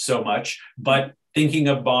so much, but thinking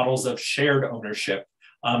of models of shared ownership.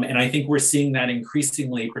 And I think we're seeing that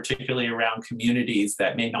increasingly, particularly around communities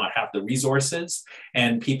that may not have the resources,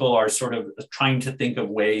 and people are sort of trying to think of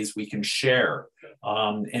ways we can share.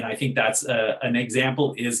 And I think that's an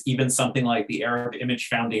example is even something like the Arab Image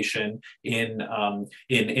Foundation in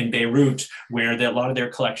Beirut, where a lot of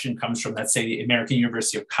their collection comes from, let's say, the American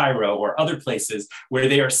University of Cairo or other places, where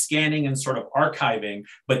they are scanning and sort of archiving,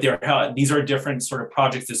 but these are different sort of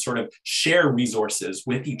projects that sort of share resources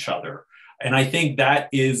with each other. And I think that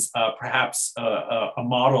is perhaps a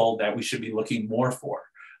model that we should be looking more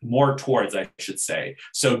towards, I should say.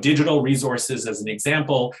 So digital resources, as an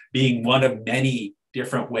example, being one of many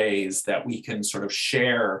different ways that we can sort of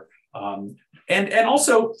share and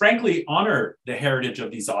also, frankly, honor the heritage of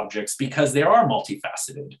these objects, because they are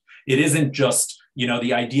multifaceted. It isn't just,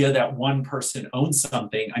 the idea that one person owns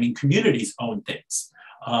something. I mean, communities own things.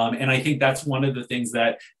 And I think that's one of the things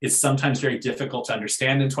that is sometimes very difficult to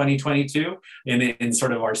understand in 2022 in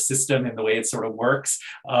sort of our system and the way it sort of works,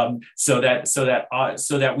 so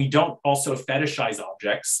that we don't also fetishize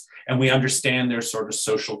objects and we understand their sort of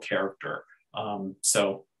social character.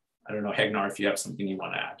 So I don't know, Heghnar, if you have something you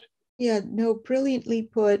want to add. Yeah, no, brilliantly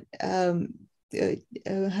put, Hrag.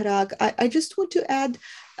 I just want to add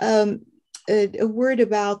a word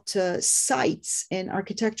about sites and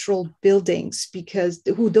architectural buildings, because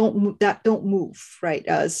that don't move,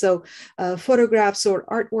 right? So photographs or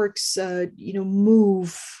artworks,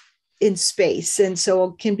 move in space, and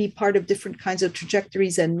so can be part of different kinds of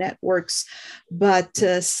trajectories and networks, but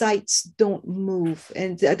sites don't move.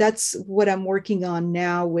 And that's what I'm working on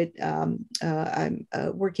now with, I'm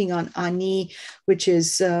working on Ani, which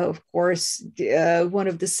is, of course, one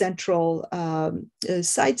of the central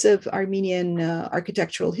sites of Armenian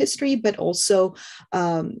architectural history, but also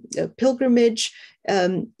a pilgrimage.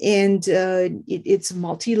 It's a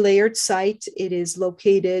multi-layered site. It is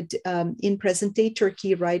located in present-day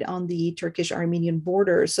Turkey, right on the Turkish-Armenian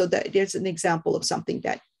border. So that there's an example of something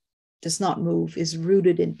that does not move, is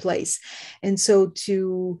rooted in place. And so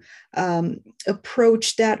to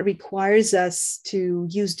approach that requires us to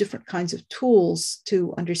use different kinds of tools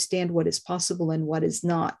to understand what is possible and what is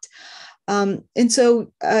not. And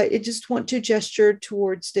so I just want to gesture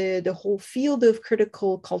towards the whole field of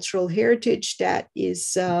critical cultural heritage that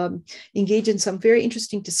is engaged in some very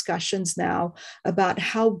interesting discussions now about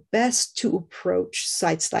how best to approach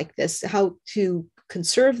sites like this, how to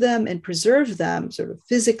conserve them and preserve them sort of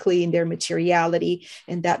physically in their materiality.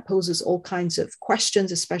 And that poses all kinds of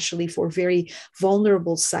questions, especially for very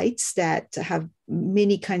vulnerable sites that have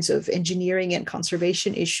many kinds of engineering and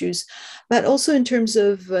conservation issues, but also in terms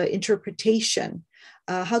of interpretation.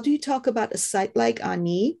 How do you talk about a site like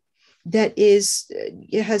Ani that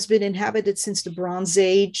it has been inhabited since the Bronze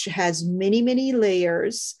Age, has many, many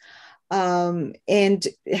layers, and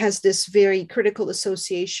has this very critical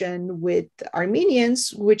association with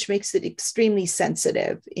Armenians, which makes it extremely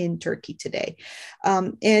sensitive in Turkey today.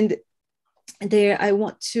 And there, I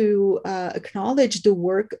want to acknowledge the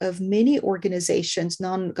work of many organizations,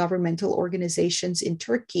 non-governmental organizations in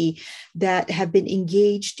Turkey that have been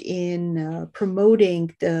engaged in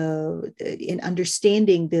promoting in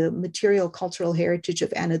understanding the material cultural heritage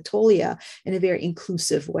of Anatolia in a very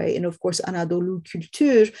inclusive way. And of course, Anadolu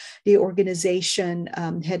Kültür, the organization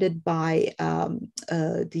headed by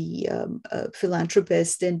the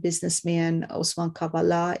philanthropist and businessman Osman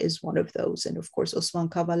Kavala, is one of those. And of course, Osman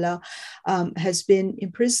Kavala has been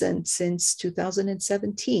imprisoned since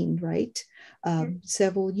 2017, right?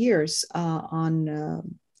 Several years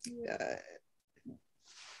on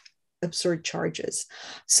absurd charges.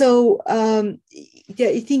 So yeah,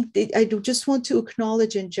 I think I just want to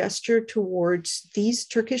acknowledge and gesture towards these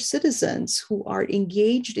Turkish citizens who are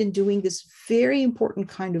engaged in doing this very important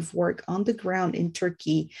kind of work on the ground in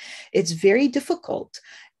Turkey. It's very difficult.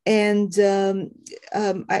 And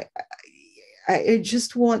I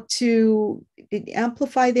just want to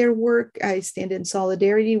amplify their work. I stand in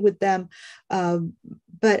solidarity with them.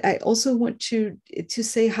 But I also want to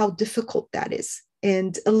say how difficult that is.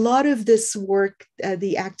 And a lot of this work,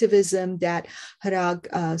 the activism that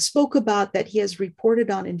Hrag spoke about, that he has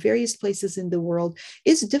reported on in various places in the world,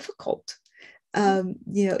 is difficult.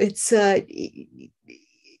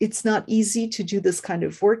 It's not easy to do this kind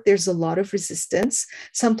of work. There's a lot of resistance.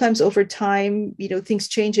 Sometimes over time, things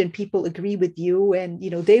change and people agree with you, and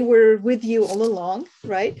they were with you all along,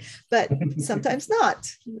 right? But sometimes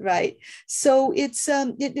not, right? So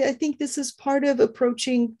I think this is part of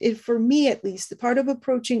approaching, for me at least, part of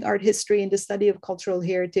approaching art history and the study of cultural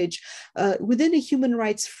heritage within a human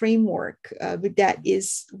rights framework. That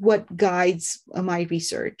is what guides my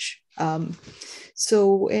research.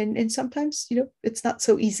 So, and sometimes, it's not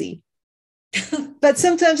so easy, but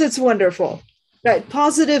sometimes it's wonderful, right?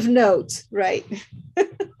 Positive note, right?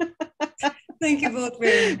 Thank you both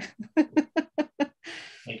very much.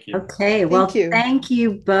 Thank you. Okay, well, thank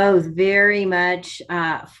you both very much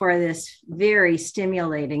for this very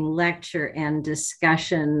stimulating lecture and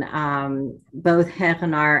discussion, both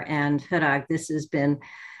Heghnar and Hrag. This has been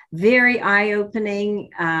very eye-opening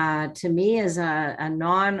to me as a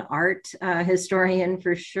non-art historian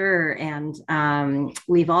for sure, and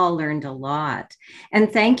we've all learned a lot.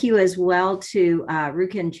 And thank you as well to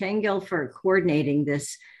Ruken Cengel for coordinating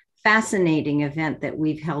this fascinating event that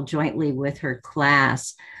we've held jointly with her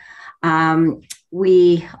class.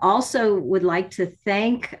 We also would like to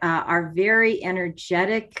thank our very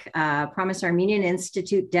energetic Promise Armenian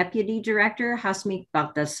Institute Deputy Director, Hasmik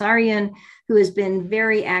Baghdasaryan, who has been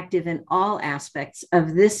very active in all aspects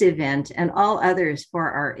of this event and all others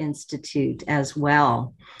for our institute as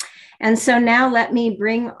well. And so now let me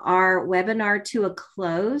bring our webinar to a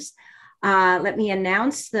close. Let me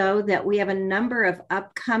announce, though, that we have a number of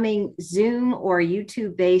upcoming Zoom or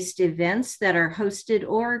YouTube-based events that are hosted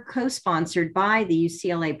or co-sponsored by the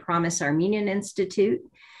UCLA Promise Armenian Institute.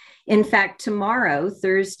 In fact, tomorrow,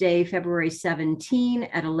 Thursday, February 17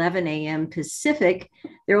 at 11 a.m. Pacific,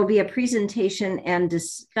 there will be a presentation and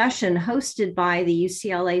discussion hosted by the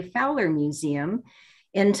UCLA Fowler Museum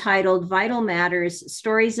entitled Vital Matters,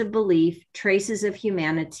 Stories of Belief, Traces of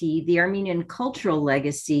Humanity, the Armenian Cultural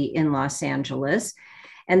Legacy in Los Angeles.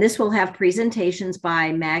 And this will have presentations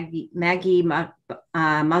by Maggie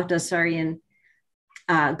Baghdasaryan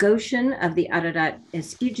Goshen of the Ararat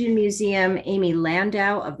Eskidjin Museum, Amy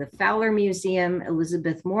Landau of the Fowler Museum,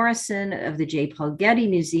 Elizabeth Morrison of the J. Paul Getty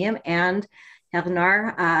Museum, and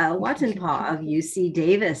Heghnar Watenpaugh of UC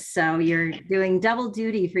Davis. So you're doing double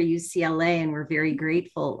duty for UCLA, and we're very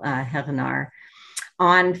grateful, Heghnar.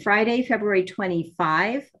 On Friday, February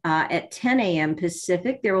 25 at 10 a.m.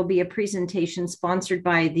 Pacific, there will be a presentation sponsored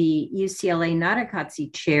by the UCLA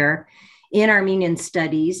Narakatsi Chair in Armenian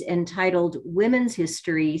Studies entitled Women's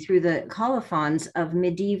History Through the Colophons of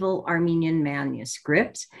Medieval Armenian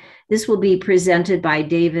Manuscripts. This will be presented by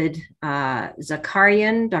David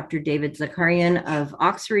Zakarian, Dr. David Zakarian of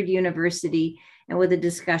Oxford University, and with a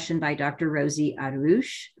discussion by Dr. Rosie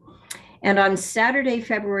Arush. And on Saturday,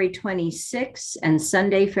 February 26 and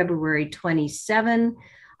Sunday, February 27,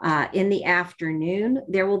 in the afternoon,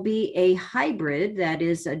 there will be a hybrid, that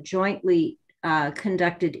is a jointly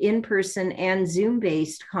conducted in-person and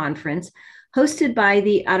Zoom-based conference hosted by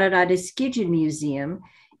the Ararat Eskidjin Museum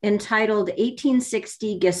entitled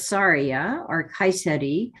 1860 Gesaria or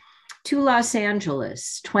Kayseri to Los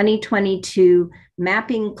Angeles 2022,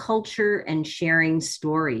 Mapping Culture and Sharing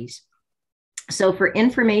Stories. So for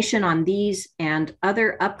information on these and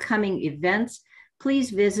other upcoming events,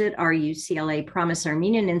 please visit our UCLA Promise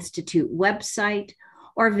Armenian Institute website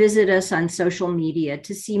or visit us on social media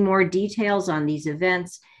to see more details on these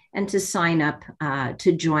events and to sign up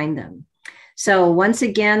to join them. So once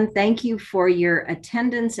again, thank you for your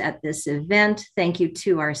attendance at this event. Thank you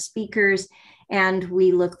to our speakers, and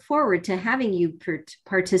we look forward to having you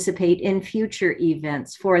participate in future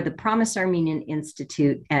events for the Promise Armenian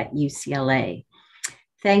Institute at UCLA.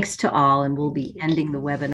 Thanks to all, and we'll be ending the webinar.